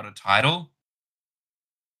already got a title.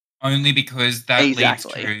 Only because that leads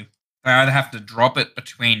to they either have to drop it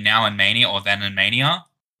between now and Mania or then and Mania,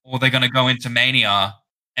 or they're going to go into Mania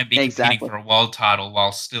and be competing for a world title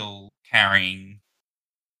while still carrying.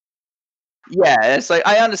 Yeah, it's like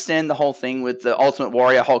I understand the whole thing with the Ultimate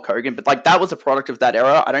Warrior Hulk Hogan, but like that was a product of that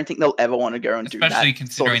era. I don't think they'll ever want to go and do that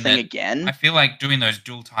sort of thing again. I feel like doing those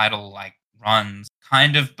dual title like runs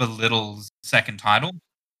kind of belittles second title.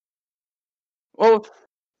 Well,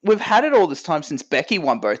 we've had it all this time since Becky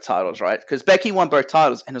won both titles, right? Because Becky won both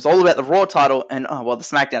titles, and it was all about the Raw title, and the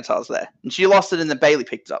SmackDown title's there, and she lost it, and then Bayley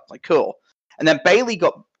picked it up. Like, cool. And then Bayley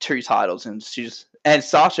got 2 titles, and and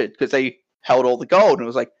Sasha, because they held all the gold, and it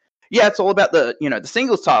was like, yeah, it's all about the the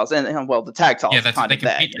singles titles, and the tag titles. Yeah, that's kind they of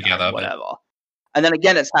there, compete together, whatever. And then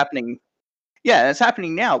again, it's happening. Yeah, it's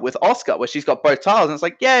happening now with Asuka, where she's got both titles, and it's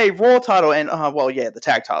like, yay, Raw title, and the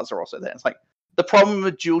tag titles are also there. It's like the problem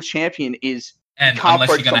with dual champion is. And unless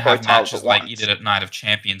you're going to have matches like you did at Night of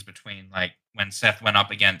Champions between like when Seth went up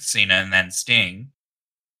against Cena and then Sting,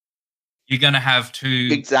 you're going to have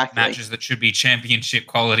 2 matches that should be championship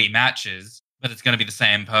quality matches, but it's going to be the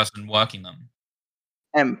same person working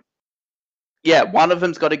them. Yeah, one of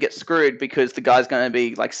them's got to get screwed because the guy's going to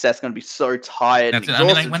be like Seth's going to be so tired and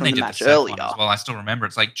exhausted when they did the Seth one as well, I still remember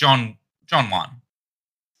it's like John won,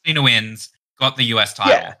 Cena wins, got the US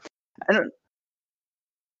title. Yeah,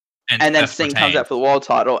 and then Sting comes out for the world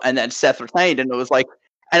title, and then Seth retained, and it was like,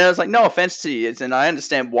 no offense to you, and I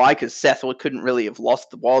understand why, because Seth couldn't really have lost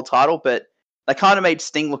the world title, but they kind of made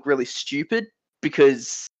Sting look really stupid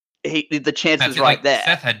because the chance was right there.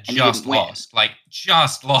 Seth had just lost.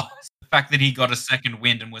 The fact that he got a second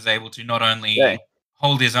win and was able to not only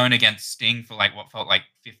hold his own against Sting for like what felt like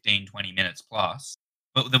 15, 20 minutes plus,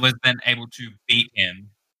 but was then able to beat him.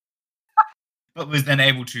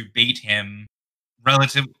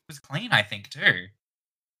 Relative was clean, I think, too.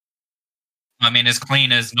 I mean, as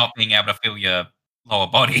clean as not being able to feel your lower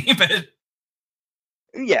body, but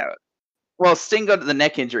yeah. Well, Sting got the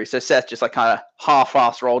neck injury, so Seth just like kind of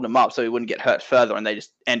half-ass rolled him up so he wouldn't get hurt further, and they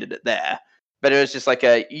just ended it there. But it was just like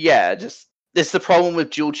it's the problem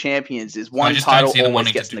with dual champions is one title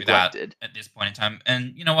always gets neglected at this point in time.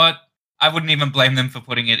 And you know what? I wouldn't even blame them for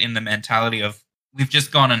putting it in the mentality of we've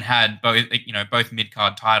just gone and had both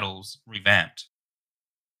mid-card titles revamped.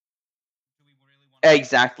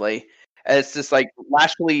 Exactly. It's just like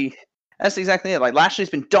Lashley. That's exactly it. Like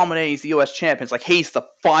Lashley's been dominating the US champions. Like he's the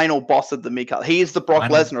final boss of the mid card. He is the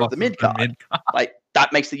Brock Lesnar of the mid card. Like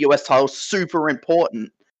that makes the US title super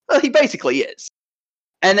important. Well, he basically is.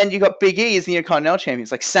 And then you got Big E as the Intercontinental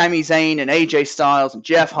champions. Like Sami Zayn and AJ Styles and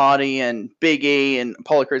Jeff Hardy and Big E and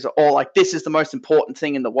Apollo Crews are all like, this is the most important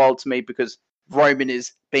thing in the world to me because Roman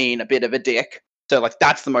is being a bit of a dick. So, like,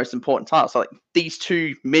 that's the most important title. So, like, these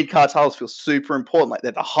 2 mid-card titles feel super important. Like,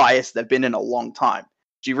 they're the highest they've been in a long time.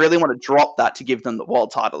 Do you really want to drop that to give them the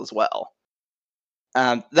world title as well?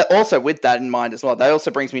 Also, with that in mind as well, that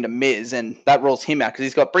also brings me to Miz, and that rules him out because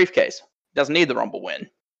he's got briefcase. He doesn't need the Rumble win.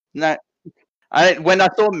 No, when I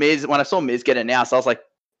saw Miz get announced, I was like,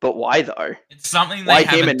 but why though? It's something they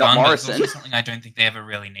haven't done, but it's also something I don't think they ever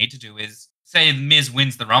really need to do is, say Miz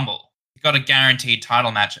wins the Rumble. You've got a guaranteed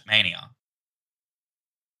title match at Mania.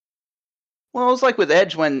 Well, it was like with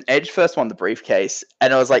Edge when Edge first won the briefcase,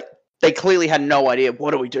 and it was like they clearly had no idea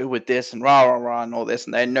what do we do with this and rah rah rah and all this,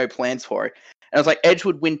 and they had no plans for it. And it was like Edge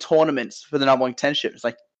would win tournaments for the number 1 contendership. It's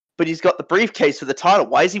like, but he's got the briefcase for the title.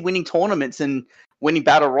 Why is he winning tournaments and winning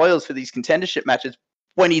battle royals for these contendership matches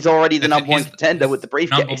when he's already the number 1 contender with the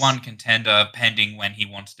briefcase? Number 1 contender pending when he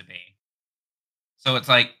wants to be. So it's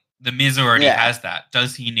like the Miz already has that.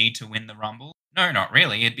 Does he need to win the Rumble? No, not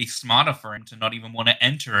really. It'd be smarter for him to not even want to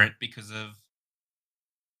enter it because of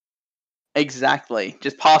Exactly.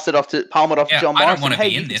 Just palm it off to Yeah, John I don't Morrison. want to Hey,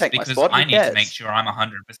 be you in can this take my because spot. I Who need to make cares? sure I'm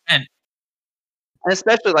 100%, And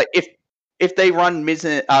especially like if they run Miz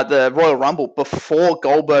the Royal Rumble before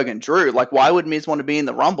Goldberg and Drew, like why would Miz want to be in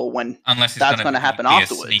the Rumble when unless he's that's going going to to happen be a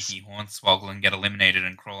afterwards? sneaky hornswoggle and get eliminated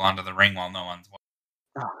and crawl under the ring while no one's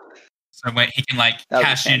watching. Oh, So when he can like that would be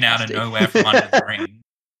cash in out of fantastic. nowhere from under the ring.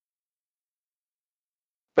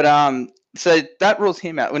 But so that rules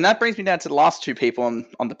him out. And that brings me down to the last two people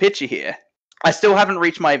on the picture here. I still haven't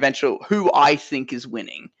reached my eventual who I think is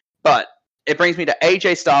winning, but it brings me to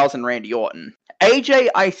AJ Styles and Randy Orton. AJ,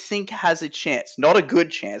 I think, has a chance. Not a good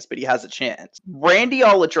chance, but he has a chance. Randy,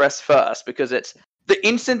 I'll address first because it's the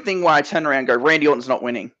instant thing where I turn around and go, Randy Orton's not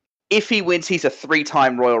winning. If he wins, he's a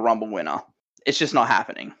 3-time Royal Rumble winner. It's just not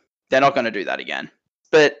happening. They're not going to do that again.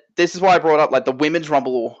 But this is why I brought up like the women's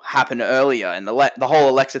rumble will happen earlier, and the whole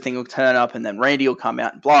Alexa thing will turn up, and then Randy will come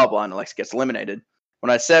out and blah blah, and Alexa gets eliminated. What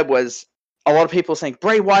I said was a lot of people saying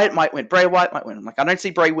Bray Wyatt might win. Bray Wyatt might win. I'm like, I don't see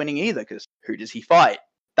Bray winning either because who does he fight?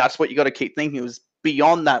 That's what you got to keep thinking. It was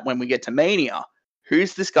beyond that when we get to Mania.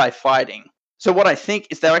 Who's this guy fighting? So what I think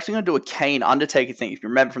is they're actually going to do a Kane Undertaker thing. If you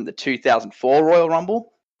remember from the 2004 Royal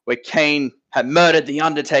Rumble, where Kane had murdered the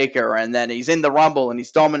Undertaker, and then he's in the Rumble and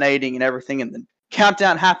he's dominating and everything, and then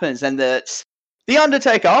countdown happens, and the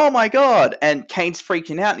Undertaker, oh my god, and Kane's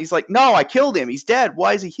freaking out, and he's like, no, I killed him, he's dead,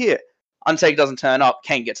 why is he here? Undertaker doesn't turn up,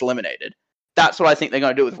 Kane gets eliminated. That's what I think they're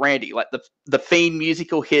going to do with Randy. Like the Fiend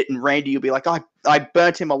musical hit, and Randy will be like, I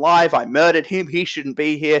burnt him alive, I murdered him, he shouldn't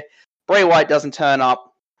be here. Bray Wyatt doesn't turn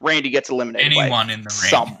up, Randy gets eliminated Anyone by in the ring.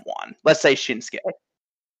 someone. Let's say Shinsuke.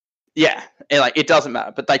 Yeah, like it doesn't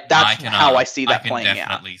matter, but like that's how I see that playing out. I can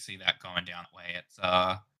definitely see that going down that way. It's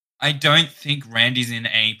I don't think Randy's in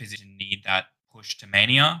any position to need that push to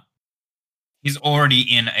Mania. He's already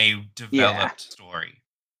in a developed story.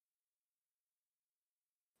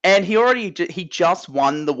 And he just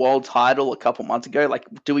won the world title a couple months ago. Like,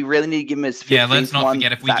 do we really need to give him his 15th one? Yeah, let's not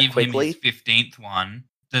forget, if we give quickly? him his 15th one,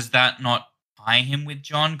 does that not tie him with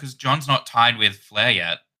John? Because John's not tied with Flair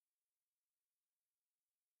yet.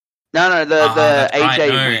 No, the AJ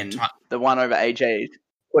win, the one over AJ,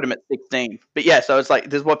 put him at 16. But yeah, so it's like,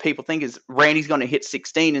 this is what people think is Randy's going to hit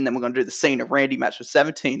 16, and then we're going to do the Cena Randy match with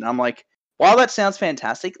 17. And I'm like, while that sounds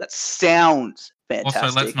fantastic, that sounds fantastic.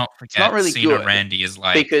 Also, let's not forget, it's not really Cena good Randy is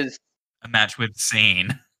like because a match we've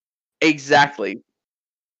seen. Exactly.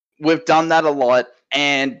 We've done that a lot,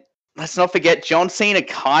 and let's not forget, John Cena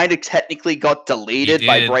kind of technically got deleted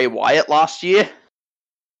by Bray Wyatt last year.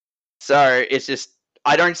 So it's just,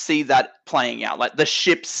 I don't see that playing out. Like the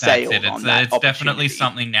ship sailed on that. It's definitely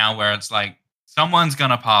something now where it's like someone's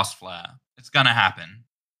gonna pass Flair. It's gonna happen,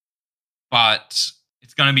 but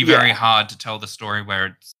it's gonna be very hard to tell the story where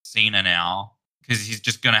it's Cena now because he's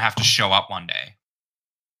just gonna have to show up one day.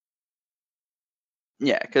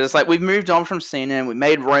 Yeah, because it's like we've moved on from Cena, and we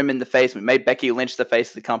made Roman the face, we made Becky Lynch the face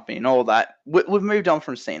of the company, and all that. We've moved on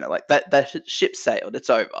from Cena. Like that ship sailed. It's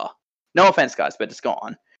over. No offense, guys, but it's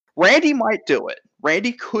gone. Randy might do it.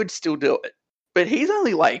 Randy could still do it. But he's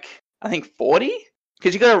only like, I think 40?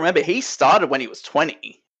 Because you got to remember, he started when he was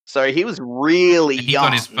 20. So he was really young. He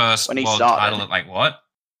got his first world title at like what?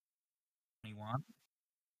 21? I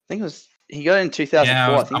think it was, he got it in 2004.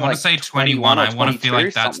 Yeah, I want to say 21. I want to feel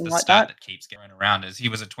like that's the stat that keeps going around, is he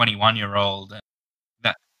was a 21-year-old.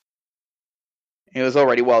 He was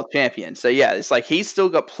already world champion. So yeah, it's like he's still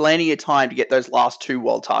got plenty of time to get those last 2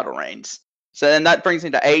 world title reigns. So then that brings me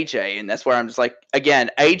to AJ, and that's where I'm just like,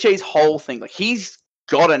 again, AJ's whole thing, like he's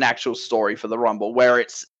got an actual story for the Rumble where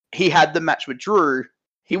he had the match with Drew.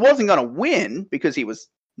 He wasn't going to win because he was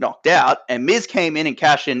knocked out, and Miz came in and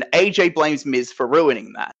cashed in. AJ blames Miz for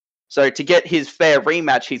ruining that. So to get his fair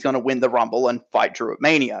rematch, he's going to win the Rumble and fight Drew at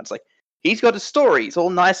Mania. It's like, he's got a story. It's all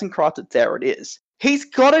nice and crafted. There it is. He's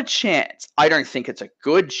got a chance. I don't think it's a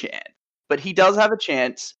good chance, but he does have a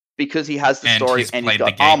chance because he has the story and he's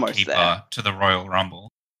got almost there to the Royal Rumble.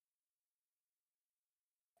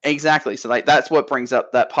 Exactly. So like that's what brings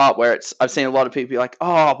up that part where I've seen a lot of people be like,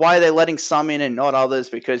 oh, why are they letting some in and not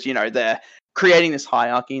others? Because, they're creating this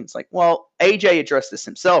hierarchy. And it's like, well, AJ addressed this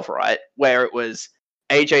himself, right? Where it was,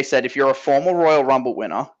 AJ said, if you're a former Royal Rumble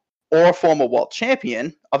winner or a former world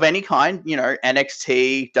champion of any kind,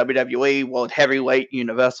 NXT, WWE, World Heavyweight,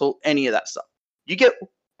 Universal, any of that stuff, you get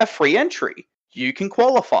a free entry. You can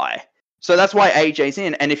qualify. So that's why AJ's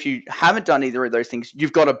in. And if you haven't done either of those things,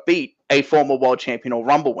 you've got to beat a former world champion or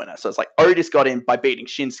Rumble winner. So it's like Otis got in by beating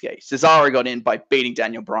Shinsuke. Cesaro got in by beating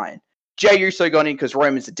Daniel Bryan. Jey Uso got in because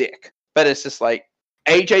Roman's a dick. But it's just like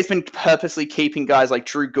AJ's been purposely keeping guys like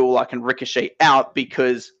Drew Gulak and Ricochet out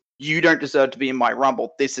because you don't deserve to be in my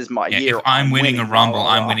Rumble. This is my year. If I'm winning a Rumble, blah,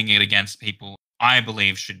 blah, I'm blah. winning it against people I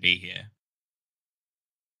believe should be here.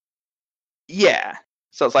 Yeah.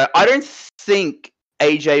 So it's like, I don't think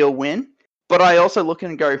AJ will win, but I also look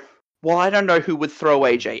and go, well, I don't know who would throw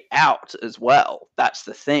AJ out as well. That's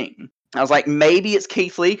the thing. I was like, maybe it's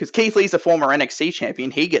Keith Lee, because Keith Lee's a former NXT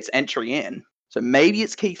champion. He gets entry in. So maybe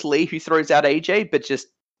it's Keith Lee who throws out AJ, but just,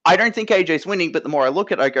 I don't think AJ's winning, but the more I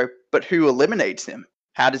look at it, I go, but who eliminates him?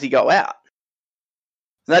 How does he go out?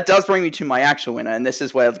 And that does bring me to my actual winner, and this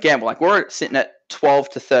is where, again, we're sitting at 12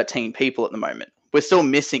 to 13 people at the moment. We're still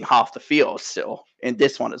missing half the field still in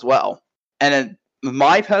this one as well. And then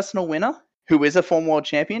my personal winner, who is a former world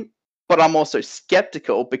champion, but I'm also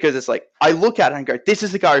skeptical because it's like, I look at it and go, this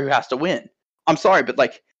is the guy who has to win. I'm sorry, but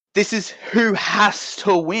like, this is who has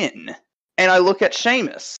to win. And I look at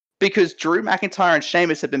Sheamus, because Drew McIntyre and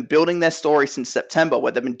Sheamus have been building their story since September,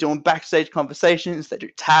 where they've been doing backstage conversations, they do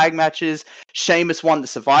tag matches. Sheamus won the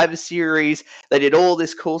Survivor Series. They did all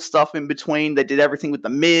this cool stuff in between. They did everything with The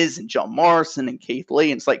Miz and John Morrison and Keith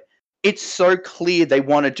Lee. And it's like, it's so clear they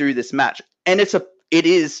want to do this match. And it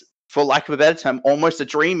is, for lack of a better term, almost a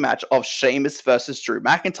dream match of Sheamus versus Drew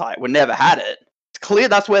McIntyre. We never had it. It's clear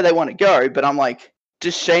that's where they want to go, but I'm like,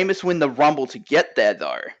 does Sheamus win the Rumble to get there,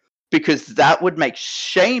 though? Because that would make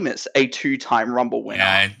Sheamus a 2-time Rumble winner.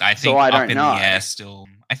 Yeah, I think so I up don't in know. the air still.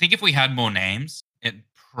 I think if we had more names, it'd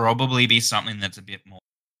probably be something that's a bit more,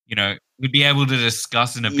 we'd be able to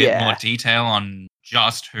discuss in a bit more detail on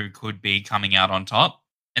just who could be coming out on top.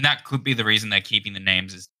 And that could be the reason they're keeping the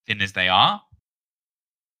names as thin as they are.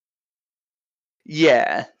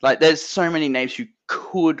 Yeah, like there's so many names who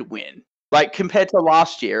could win. Like compared to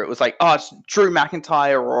last year, it was like, oh, it's Drew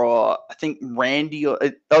McIntyre or I think Randy or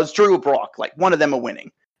it was Drew or Brock. Like one of them are winning.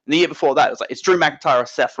 And the year before that, it was like it's Drew McIntyre or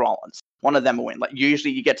Seth Rollins. One of them will win. Like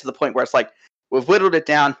usually you get to the point where it's like we've whittled it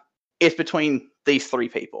down. It's between these 3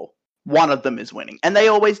 people. One of them is winning, and they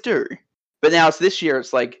always do. But now it's this year.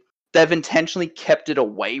 It's like they've intentionally kept it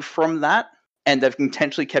away from that, and they've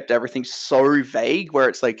intentionally kept everything so vague where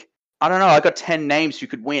it's like, I don't know. I got 10 names who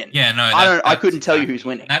could win. Yeah, no, I couldn't tell you who's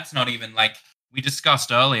winning. And that's not even like we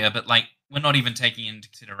discussed earlier, but like we're not even taking into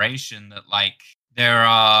consideration that like there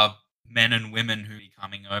are men and women who are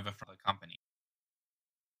coming over from the company.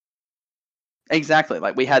 Exactly.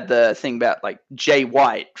 Like we had the thing about like Jay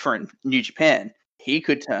White from New Japan. He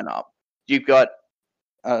could turn up. You've got,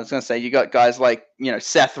 I was going to say, you got guys like,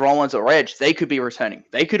 Seth Rollins or Edge. They could be returning.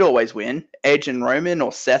 They could always win. Edge and Roman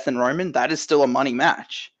or Seth and Roman. That is still a money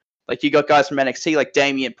match. Like you got guys from NXT like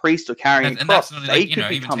Damian Priest or Karrion Kross. That's not, they like, could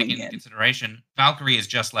be even coming taking in. into consideration, Valkyrie has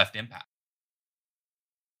just left Impact.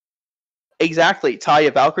 Exactly.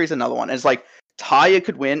 Taya Valkyrie's another one. It's like Taya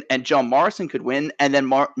could win and John Morrison could win, and then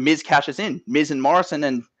Miz cashes in. Miz and Morrison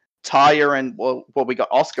and Taya and we got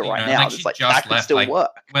Oscar right now. Like it's like just that could left, still like,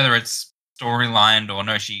 work. Whether it's storylined or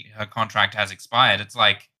no, her contract has expired. It's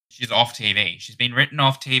like she's off TV. She's been written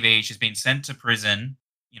off TV. She's been sent to prison.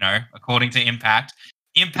 According to Impact.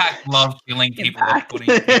 Impact loves killing people or putting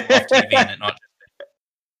people off TV and it not just.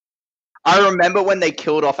 I remember when they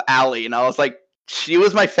killed off Ali, and I was like, she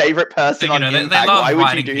was my favorite person on Impact. They love Why would you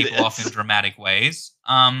writing do people this? off in dramatic ways.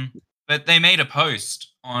 But they made a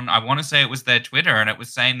post on, I want to say it was their Twitter, and it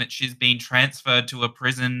was saying that she's been transferred to a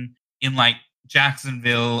prison in like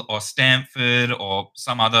Jacksonville or Stanford or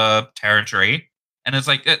some other territory. And it's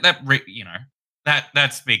like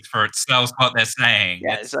that speaks for itself. What they're saying.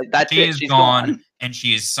 Yeah, it's like that's she it. is She's gone, and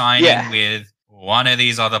she is signing with one of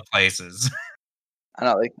these other places. I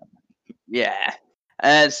know, yeah.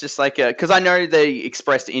 And it's just like, because I know they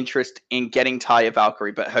expressed interest in getting Taya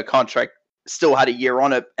Valkyrie, but her contract still had a year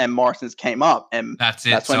on it, and Morrison's came up, and that's it.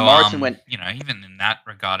 That's when Morrison went. Even in that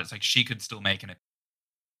regard, it's like she could still make it.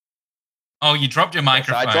 Oh, you dropped your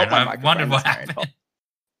microphone. I dropped my microphone. Wondered what happened.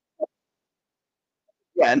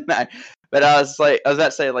 Yeah, no. But I was about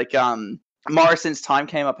to say, like, Morrison's time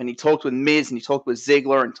came up, and he talked with Miz, and he talked with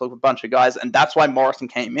Ziggler, and talked with a bunch of guys, and that's why Morrison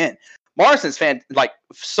came in. Morrison's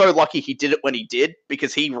so lucky he did it when he did,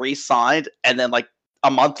 because he re-signed, and then like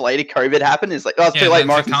a month later, COVID happened. It's like, oh, it's too late.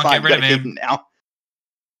 Morrison signed. You got to keep him now.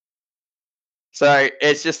 So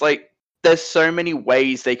it's just like there's so many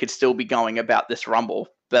ways they could still be going about this Rumble,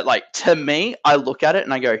 but like to me, I look at it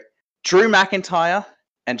and I go, Drew McIntyre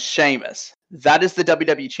and Sheamus. That is the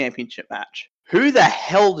WWE Championship match. Who the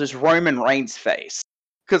hell does Roman Reigns face?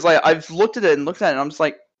 Because like I've looked at it and I'm just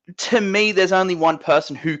like, to me, there's only one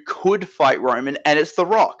person who could fight Roman, and it's The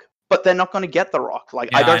Rock. But they're not going to get The Rock. Like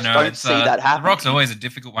I don't see that happening. The Rock's always a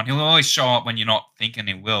difficult one. He'll always show up when you're not thinking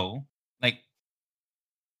he will. Like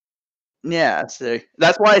Yeah, so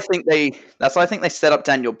that's why I think they set up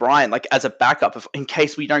Daniel Bryan like as a backup in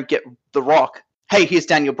case we don't get The Rock. Hey, here's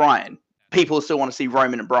Daniel Bryan. People still want to see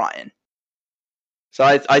Roman and Bryan. So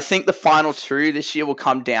I think the final two this year will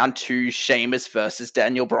come down to Sheamus versus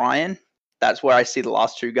Daniel Bryan. That's where I see the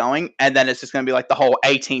last two going, and then it's just going to be like the whole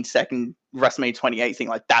 18-second WrestleMania 28 thing.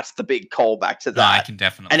 Like that's the big callback to No, I that, can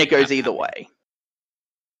definitely. and it see goes that either happening. way.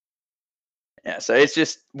 Yeah, so it's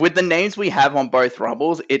just with the names we have on both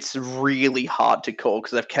Rumbles, it's really hard to call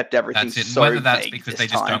because they've kept everything That's it. And so whether that's vague because this they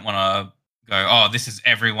just time. don't want to go, oh, this is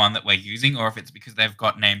everyone that we're using, or if it's because they've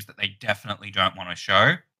got names that they definitely don't want to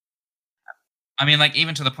show. I mean, like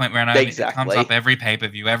even to the point where I know it comes Exactly. up every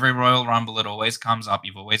pay-per-view, every Royal Rumble, it always comes up.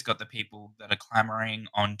 You've always got the people that are clamoring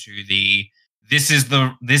onto the this is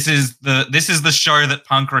the show that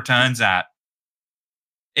Punk returns at.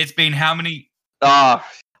 It's been how many?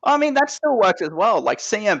 I mean that still works as well. Like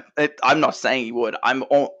CM, I'm not saying he would.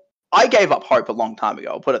 I gave up hope a long time ago.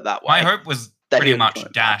 I'll put it that way. My hope was that he pretty was much coming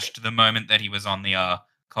back. dashed the moment that he was on the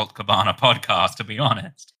Colt Cabana podcast, to be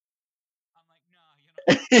honest. I'm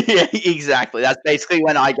like, no, Yeah, exactly. That's basically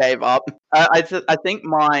when I gave up. I think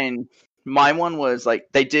mine one was like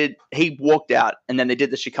he walked out and then they did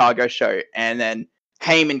the Chicago show and then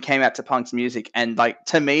Heyman came out to Punk's music and like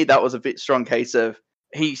to me that was a bit strong case of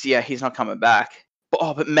he's not coming back.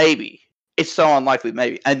 But maybe. It's so unlikely,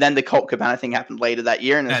 maybe. And then the Colt Cabana thing happened later that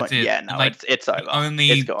year, and it's That's like, it. yeah, And, no, like, it's over. The only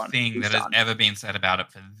It's gone. thing He's that has done. ever been said about it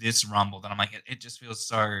for this Rumble that I'm like, it just feels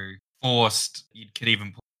so forced. You could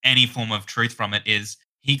even pull any form of truth from it is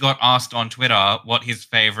he got asked on Twitter what his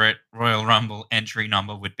favorite Royal Rumble entry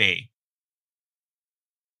number would be.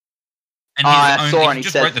 And I saw and he he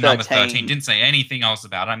just said wrote the number 13. 13, didn't say anything else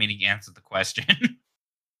about it. I mean, he answered the question.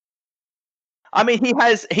 I mean, he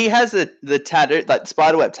has the tattoo, like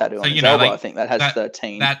spiderweb tattoo So, on his you know, elbow. like, I think that has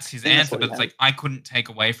 13. That's his I think that's answer, what but he it's has. like I couldn't take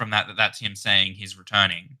away from that that's him saying he's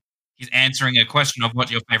returning. He's answering a question of what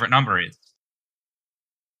your favorite number is.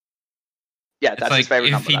 Yeah, It's that's like his favorite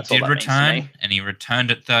if number. he That's all did that means to me. return and he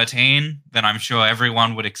returned at 13, then I'm sure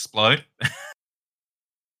everyone would explode.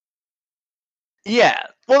 Yeah.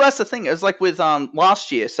 Well, that's the thing. It was like with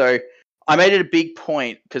last year. So I made it a big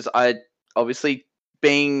point because I obviously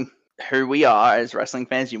being who we are as wrestling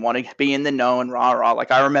fans, you want to be in the know and rah rah. Like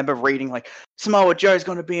I remember reading like Samoa Joe's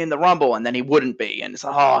going to be in the Rumble and then he wouldn't be, and it's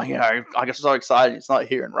like, oh, you know, I get so excited it's not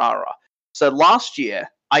here in rah rah. So last year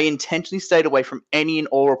I intentionally stayed away from any and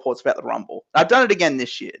all reports about the Rumble. I've done it again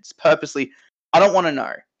this year. It's purposely. I don't want to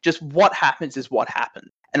know. Just what happens is what happens.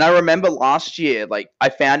 And I remember last year, like I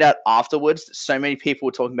found out afterwards that so many people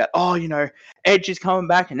were talking about, oh, you know, Edge is coming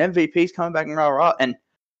back and MVP's coming back and rah rah. And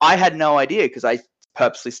I had no idea because I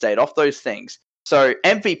purposely stayed off those things. So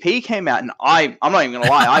MVP came out and I'm not even gonna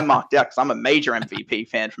lie, I marked out because I'm a major MVP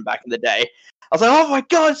fan from back in the day. I was like, oh my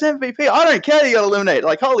god, it's MVP! I don't care you got eliminated.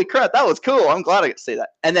 Like, holy crap, that was cool. I'm glad I got to see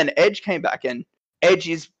that. And then Edge came back, and Edge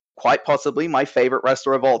is quite possibly my favorite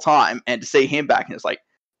wrestler of all time. And to see him back, and it's like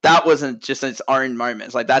that wasn't just its own moment.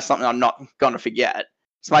 It's like that's something I'm not gonna forget.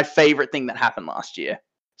 It's my favorite thing that happened last year.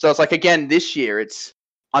 So it's like again this year,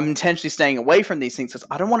 I'm intentionally staying away from these things because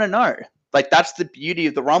I don't want to know. Like that's the beauty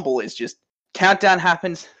of the Rumble is just countdown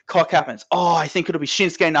happens, clock happens. Oh, I think it'll be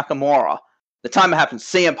Shinsuke Nakamura. The time it happens,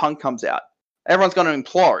 CM Punk comes out. Everyone's going to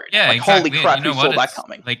implode. Yeah, like, exactly. Holy crap, you know who what? saw that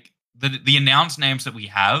coming? Like the announced names that we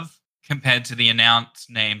have compared to the announced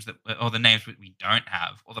names or the names that we don't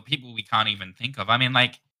have, or the people we can't even think of. I mean,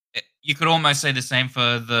 like you could almost say the same for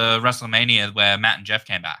the WrestleMania where Matt and Jeff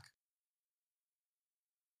came back.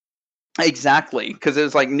 Exactly, because it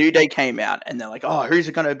was like New Day came out, and they're like, "Oh, who's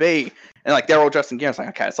it going to be?" And like they're all dressed in gear. It's like,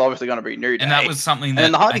 okay, it's obviously going to be New Day. And that was something that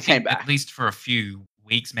then the I Hardys think came back. at least for a few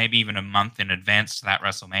weeks, maybe even a month in advance to that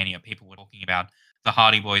WrestleMania, people were talking about the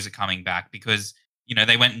Hardy Boys are coming back because you know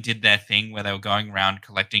they went and did their thing where they were going around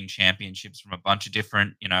collecting championships from a bunch of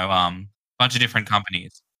different, bunch of different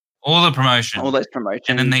companies, all the promotions, all those promotions,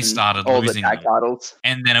 and then they started all losing the tag titles.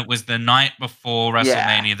 And then it was the night before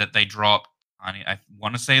WrestleMania that they dropped. I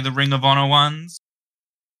want to say the Ring of Honor ones.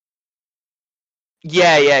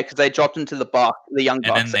 Yeah, because they dropped into the Young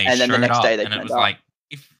Bucks, and then the next day they and it was up. like,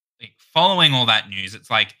 if like, following all that news,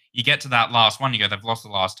 it's like you get to that last one, you go, they've lost the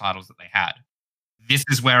last titles that they had. This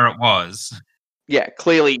is where it was. Yeah,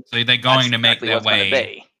 clearly. So they're going to make their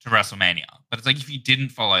way to WrestleMania. But it's like if you didn't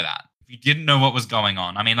follow that, if you didn't know what was going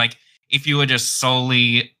on, I mean, like if you were just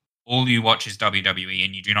solely all you watch is WWE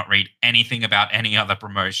and you do not read anything about any other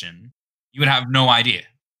promotion, you would have no idea.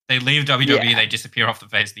 They leave WWE, they disappear off the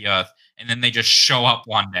face of the earth, and then they just show up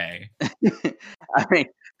one day. I mean,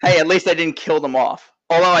 hey, at least they didn't kill them off.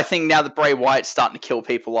 Although I think now that Bray Wyatt's starting to kill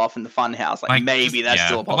people off in the Funhouse, like maybe just- that's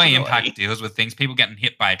still a the way possibility. Impact deals with things, people getting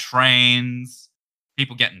hit by trains,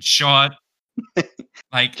 people getting shot.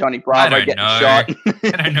 Like Johnny I Bravo don't getting know. shot,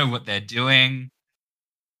 I don't know what they're doing.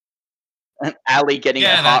 and Ali getting her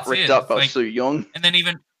Yeah, heart that's ripped it. up It's by like- Su Yung. And then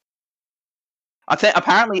even I think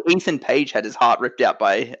apparently Ethan Page had his heart ripped out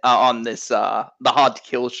by on this the Hard to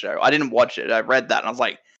Kill show. I didn't watch it. I read that and I was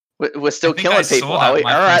like, we're still I think killing I people, saw are that. we?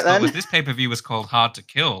 My All first right thought then. was this pay-per-view was called Hard to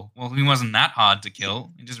Kill. Well, he wasn't that hard to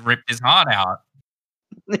kill. He just ripped his heart out.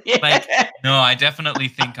 Like, no, I definitely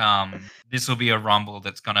think this will be a Rumble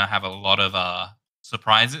that's gonna have a lot of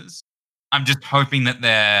surprises. I'm just hoping that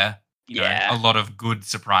they're you know Yeah. a lot of good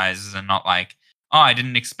surprises and not like, oh, I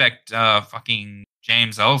didn't expect fucking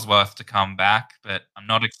James Ellsworth to come back, but I'm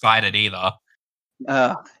not excited either.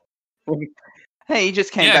 Hey, he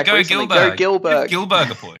just came Yeah, back go recently. Gilbert. Go Gilbert. Give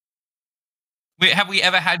Gilbert a push. Have we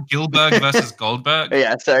ever had Gilbert versus Goldberg?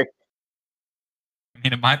 Yeah, so I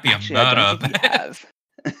mean, it might be actually, a I murder, don't think but we have.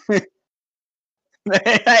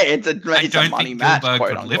 Hey, it's I a don't money think match, Gilbert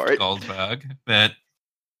quote could lift unquote. Goldberg, but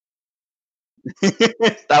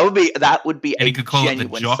that would be and a he could call it the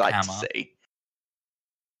genuine jock sight hammer. to see.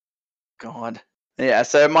 God. Yeah,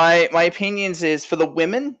 so my opinions is for the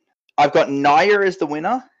women, I've got Nia as the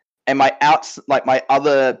winner, and my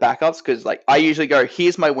other backups, because like I usually go,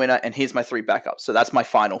 here's my winner and here's my 3 backups. So that's my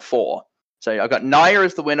final 4. So I've got Nia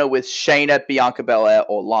as the winner with Shayna, Bianca Belair,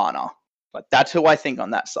 or Lana. Like that's who I think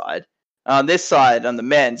on that side. On this side, on the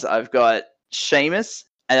men's, I've got Sheamus,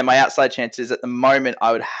 and then my outside chances at the moment,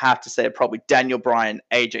 I would have to say are probably Daniel Bryan,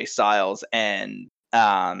 AJ Styles, and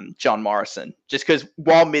John Morrison. Just because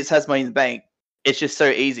while Miz has Money in the Bank, it's just so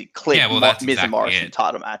easy. Click Yeah, well, that's Miz and exactly Morrison it.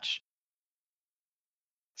 title match.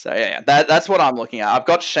 So yeah, that's what I'm looking at. I've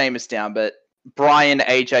got Sheamus down, but Bryan,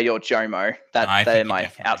 AJ, or Jomo, I they're think you're my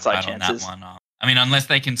definitely outside right on that chances. one. I mean, unless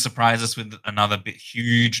they can surprise us with another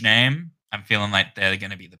huge name, I'm feeling like they're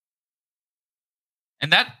going to be the.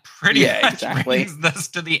 And that pretty much brings us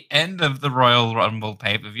to the end of the Royal Rumble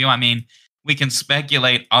pay-per-view. I mean, we can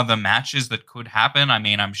speculate other matches that could happen. I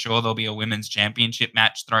mean, I'm sure there'll be a women's championship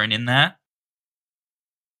match thrown in there.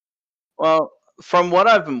 Well, from what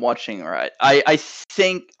I've been watching, right, I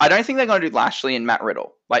don't think they're going to do Lashley and Matt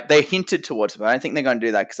Riddle. Like they hinted towards it, but I don't think they're going to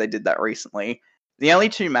do that because they did that recently. The only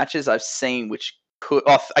 2 matches I've seen which could,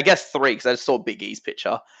 I guess 3 because I just saw Big E's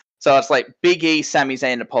picture. So it's like Big E, Sami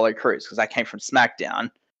Zayn, and Apollo Crews because that came from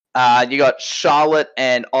SmackDown. You got Charlotte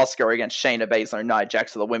and Asuka against Shayna Baszler and Nia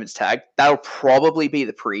Jax for the women's tag. That'll probably be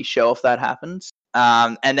the pre-show if that happens.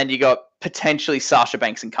 And then you got potentially Sasha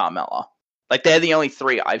Banks and Carmella. Like they're the only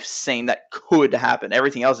 3 I've seen that could happen.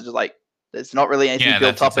 Everything else is just like there's not really anything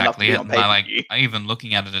built up enough to be on pay-per-view. Even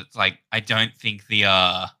looking at it, it's like I don't think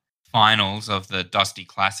the finals of the Dusty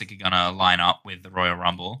Classic are gonna line up with the Royal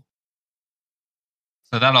Rumble.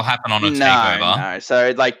 So that'll happen on a takeover. No.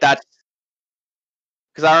 So like that's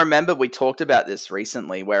because I remember we talked about this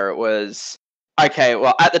recently where it was okay.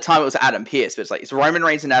 Well, at the time it was Adam Pearce, but it's Roman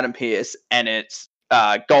Reigns and Adam Pearce, and it's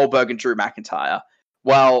Goldberg and Drew McIntyre.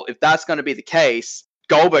 Well, if that's going to be the case,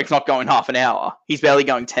 Goldberg's not going half an hour. He's barely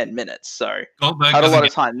going 10 minutes. So Goldberg had a lot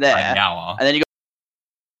of time there. An hour. And then you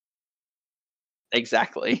got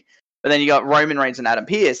exactly. But then you got Roman Reigns and Adam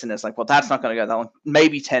Pearce, and it's like, well, that's not going to go that long.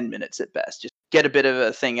 Maybe 10 minutes at best. Just get a bit of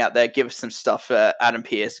a thing out there, give us some stuff for Adam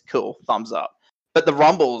Pearce. Cool, thumbs up. But the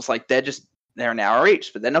Rumbles, like they're an hour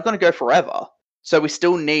each, but they're not going to go forever. So we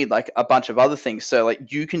still need like a bunch of other things. So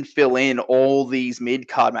like you can fill in all these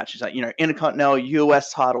mid-card matches, like, you know, Intercontinental,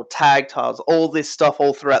 US title, tag titles, all this stuff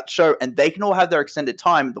all throughout the show, and they can all have their extended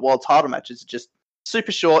time. The world title matches are just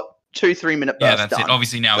super short, 2-3 minute bursts. Yeah, that's done. it.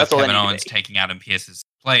 Obviously now That's with all Kevin they need to Owens be. taking Adam Pearce's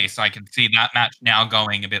place, I can see that match now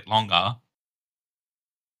going a bit longer.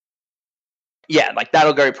 Yeah, like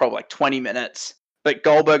that'll go probably like 20 minutes. But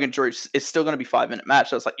Goldberg and Drew is still going to be 5-minute match.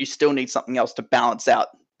 So it's like you still need something else to balance out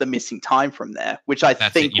the missing time from there, which I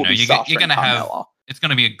That's think it. You will know, be you're Sasha going and to have Carmella. it's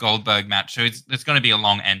going to be a Goldberg match, so it's going to be a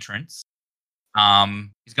long entrance.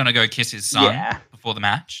 He's going to go kiss his son before the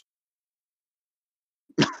match.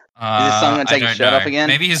 Is his son going to take I his don't shirt know. off again?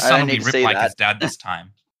 Maybe his I son don't will be need to ripped see like that. his dad this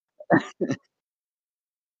time.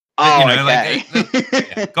 Oh, You know, okay.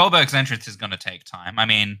 yeah, Goldberg's entrance is going to take time. I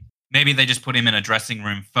mean, maybe they just put him in a dressing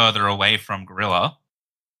room further away from Gorilla,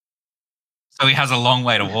 so he has a long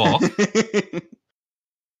way to walk.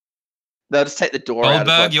 They'll just take the door out.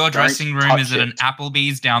 Goldberg, your dressing room is at an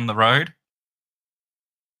Applebee's down the road.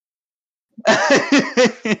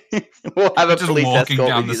 We'll have a Just police walking escort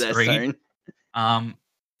down with the you there street. soon.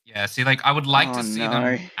 Yeah, see, like, I would like Oh, to see no.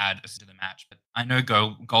 them add us to the match, but I know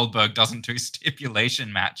Goldberg doesn't do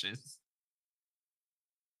stipulation matches.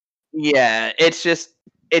 Yeah, it's just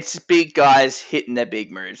it's big guys hitting their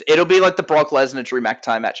big moves. It'll be like the Brock Lesnar Drew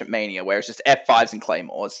McIntyre match at Mania, where it's just F5s and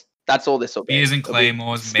Claymores. That's all this will be. Spears and It'll be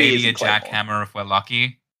Claymores, spears maybe a and Claymores. jackhammer if we're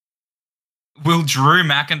lucky. Will Drew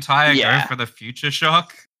McIntyre Yeah. go for the future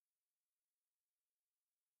shock?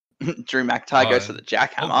 Drew McIntyre goes for the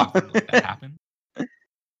Goldberg wouldn't let that jackhammer. happen.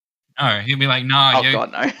 No, he'll be like, "No, Oh you,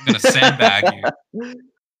 god, no. I'm gonna sandbag you.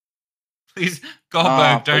 Please,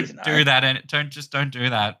 Goldberg, please don't no. do that. And don't do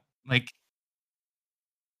that. Like,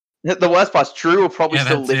 The worst part's Drew will probably Yeah,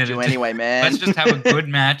 still that's lift it. you anyway, man. let's just have a good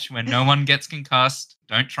match where no one gets concussed.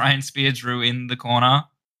 Don't try and spear Drew in the corner,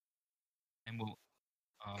 and we'll.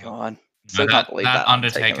 God. No, Still can't believe that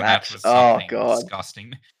Undertaker match was Oh, something God.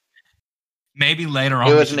 disgusting. Maybe later It on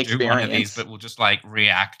we was an should do one of these, experience. but we'll just like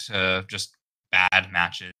react to just bad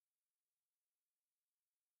matches.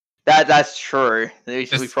 That's true. We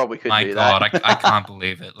Just- probably could My do God, that. I can't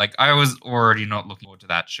believe it. Like I was already not looking forward to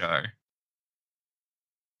that show.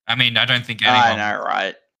 I mean, I don't think anyone. I know,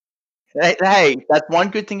 right? Hey, that's one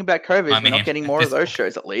good thing about COVID. Is I we're mean, not getting at more of this those point,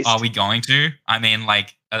 shows, at least. Are we going to? I mean,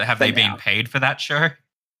 like, have For they been now. paid for that show?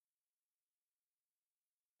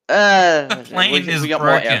 The plane is we got more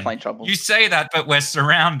broken. airplane trouble. You say that, but we're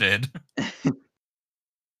surrounded.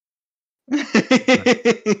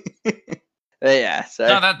 Yeah, so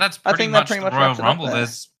No, that's I pretty think that much pretty the much Royal wraps it up Rumble. there.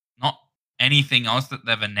 There's not anything else that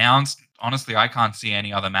they've announced. Honestly, I can't see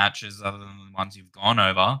any other matches other than the ones you've gone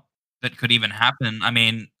over that could even happen. I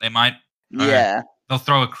mean, they might. yeah, They'll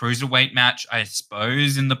throw a cruiserweight match, I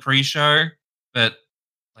suppose, in the pre-show, but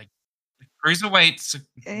like the cruiserweights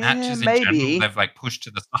matches in maybe. general, they've like pushed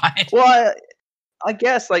to the side. Well, I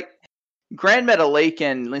guess like Grand Metalik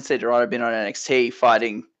and Lindsay Dorado have been on NXT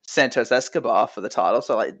fighting Santos Escobar for the title,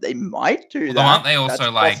 so like they might do Although that. aren't they also, That's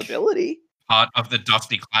a like- possibility? Part of the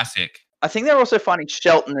Dusty Classic. I think they're also fighting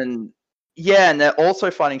Shelton and they're also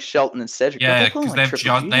fighting Shelton and Cedric. Yeah, They're calling because like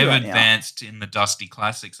Triple G they've right now. advanced in the Dusty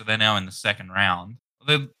Classic, so they're now in the second round.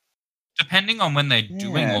 Depending on when they're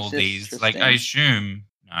doing Yeah, all it's these, like I interesting. assume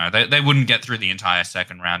they wouldn't get through the entire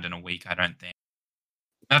second round in a week. I don't think.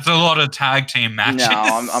 That's a lot of tag team matches.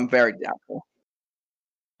 No, I'm very doubtful.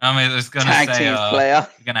 I mean, it's gonna Tag say team player.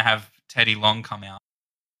 you're gonna have Teddy Long come out,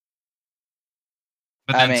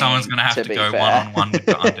 but I then someone's mean, gonna have to to be go fair. 1-on-1 with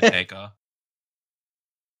the Undertaker.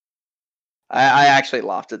 I actually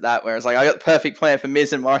laughed at that, where it's like, I got the perfect plan for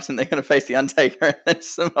Miz and Morrison. They're going to face the Undertaker. And then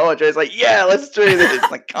Samoa Joe's like, yeah, let's do this.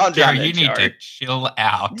 Like, calm Joe, down there, you need Joe. to chill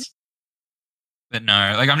out. But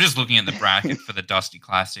no, like I'm just looking at the bracket for the Dusty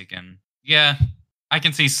Classic, and yeah, I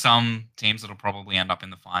can see some teams that'll probably end up in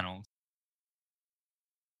the finals.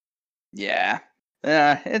 Yeah.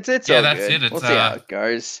 It's Yeah, all that's good. it. We'll It's, see how it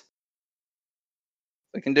goes.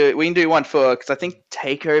 We can do one for, because I think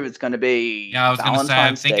Takeover's going to be Yeah, I was gonna say, I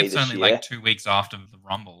Valentine's think Day it's this only year. like 2 weeks after the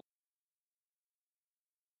Rumble.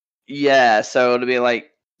 Yeah, so it'll be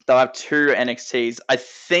like they'll have 2 NXTs. I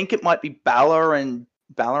think it might be Balor and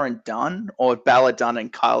Dunn, or Balor Dunn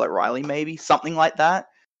and Kyle O'Reilly, maybe something like that.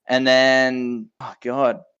 And then, oh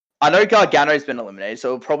god, I know Gargano's been eliminated, so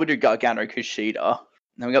we'll probably do Gargano Kushida. And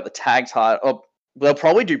then we got the tag title. Oh, they'll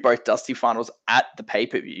probably do both Dusty finals at the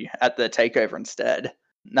pay-per-view, at the Takeover instead.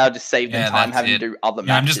 And that'll just save them Yeah, time that's having it. to do other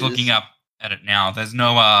Yeah, I'm matches. just looking up at it now. There's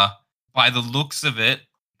no by the looks of it,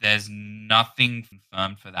 there's nothing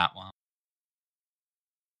confirmed for that one.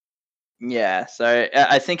 Yeah, so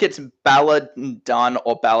I think it's Balor Dunn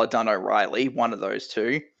or Balor Dunn O'Reilly, one of those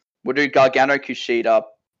two. We'll do Gargano Kushida,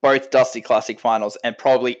 both Dusty Classic finals, and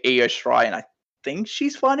probably Io Shirai, and I think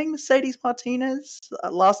she's fighting Mercedes Martinez,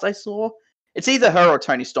 last I saw. It's either her or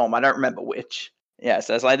Tony Storm, I don't remember which. Yeah,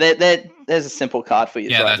 so it's like, there's a simple card for you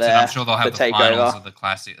Yeah, right that's there. it. I'm sure they'll have the finals Takeover. of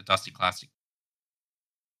the Dusty Classic.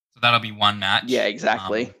 So that'll be one match. Yeah,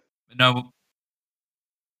 exactly. But no,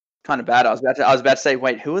 Kind of bad. I was about to say,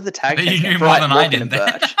 wait, who are the tag You teams? knew more Right, than I Morgan did and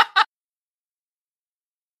there. Birch.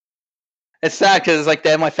 It's sad because it's like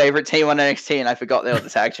they're my favorite team on NXT, and I forgot they were the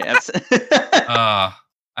tag champs. I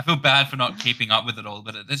feel bad for not keeping up with it all,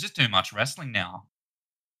 but there's just too much wrestling now.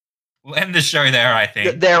 We'll end the show there, I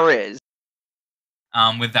think. There is.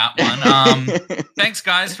 With that one. Thanks,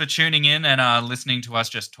 guys, for tuning in and listening to us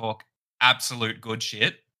just talk absolute good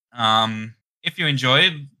shit. If you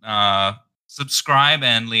enjoyed, subscribe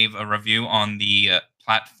and leave a review on the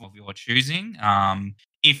platform of your choosing.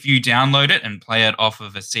 If you download it and play it off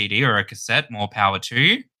of a CD or a cassette, more power to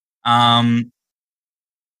you.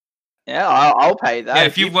 Yeah, I'll pay that. Yeah,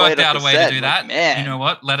 if you've worked out a way to do that, man, you know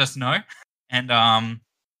what? Let us know. And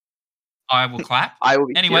I will clap. I will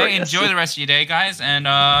be Anyway, furious. enjoy the rest of your day, guys, and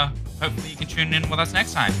hopefully you can tune in with us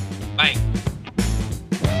next time. Bye.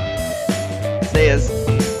 See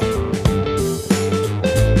yas.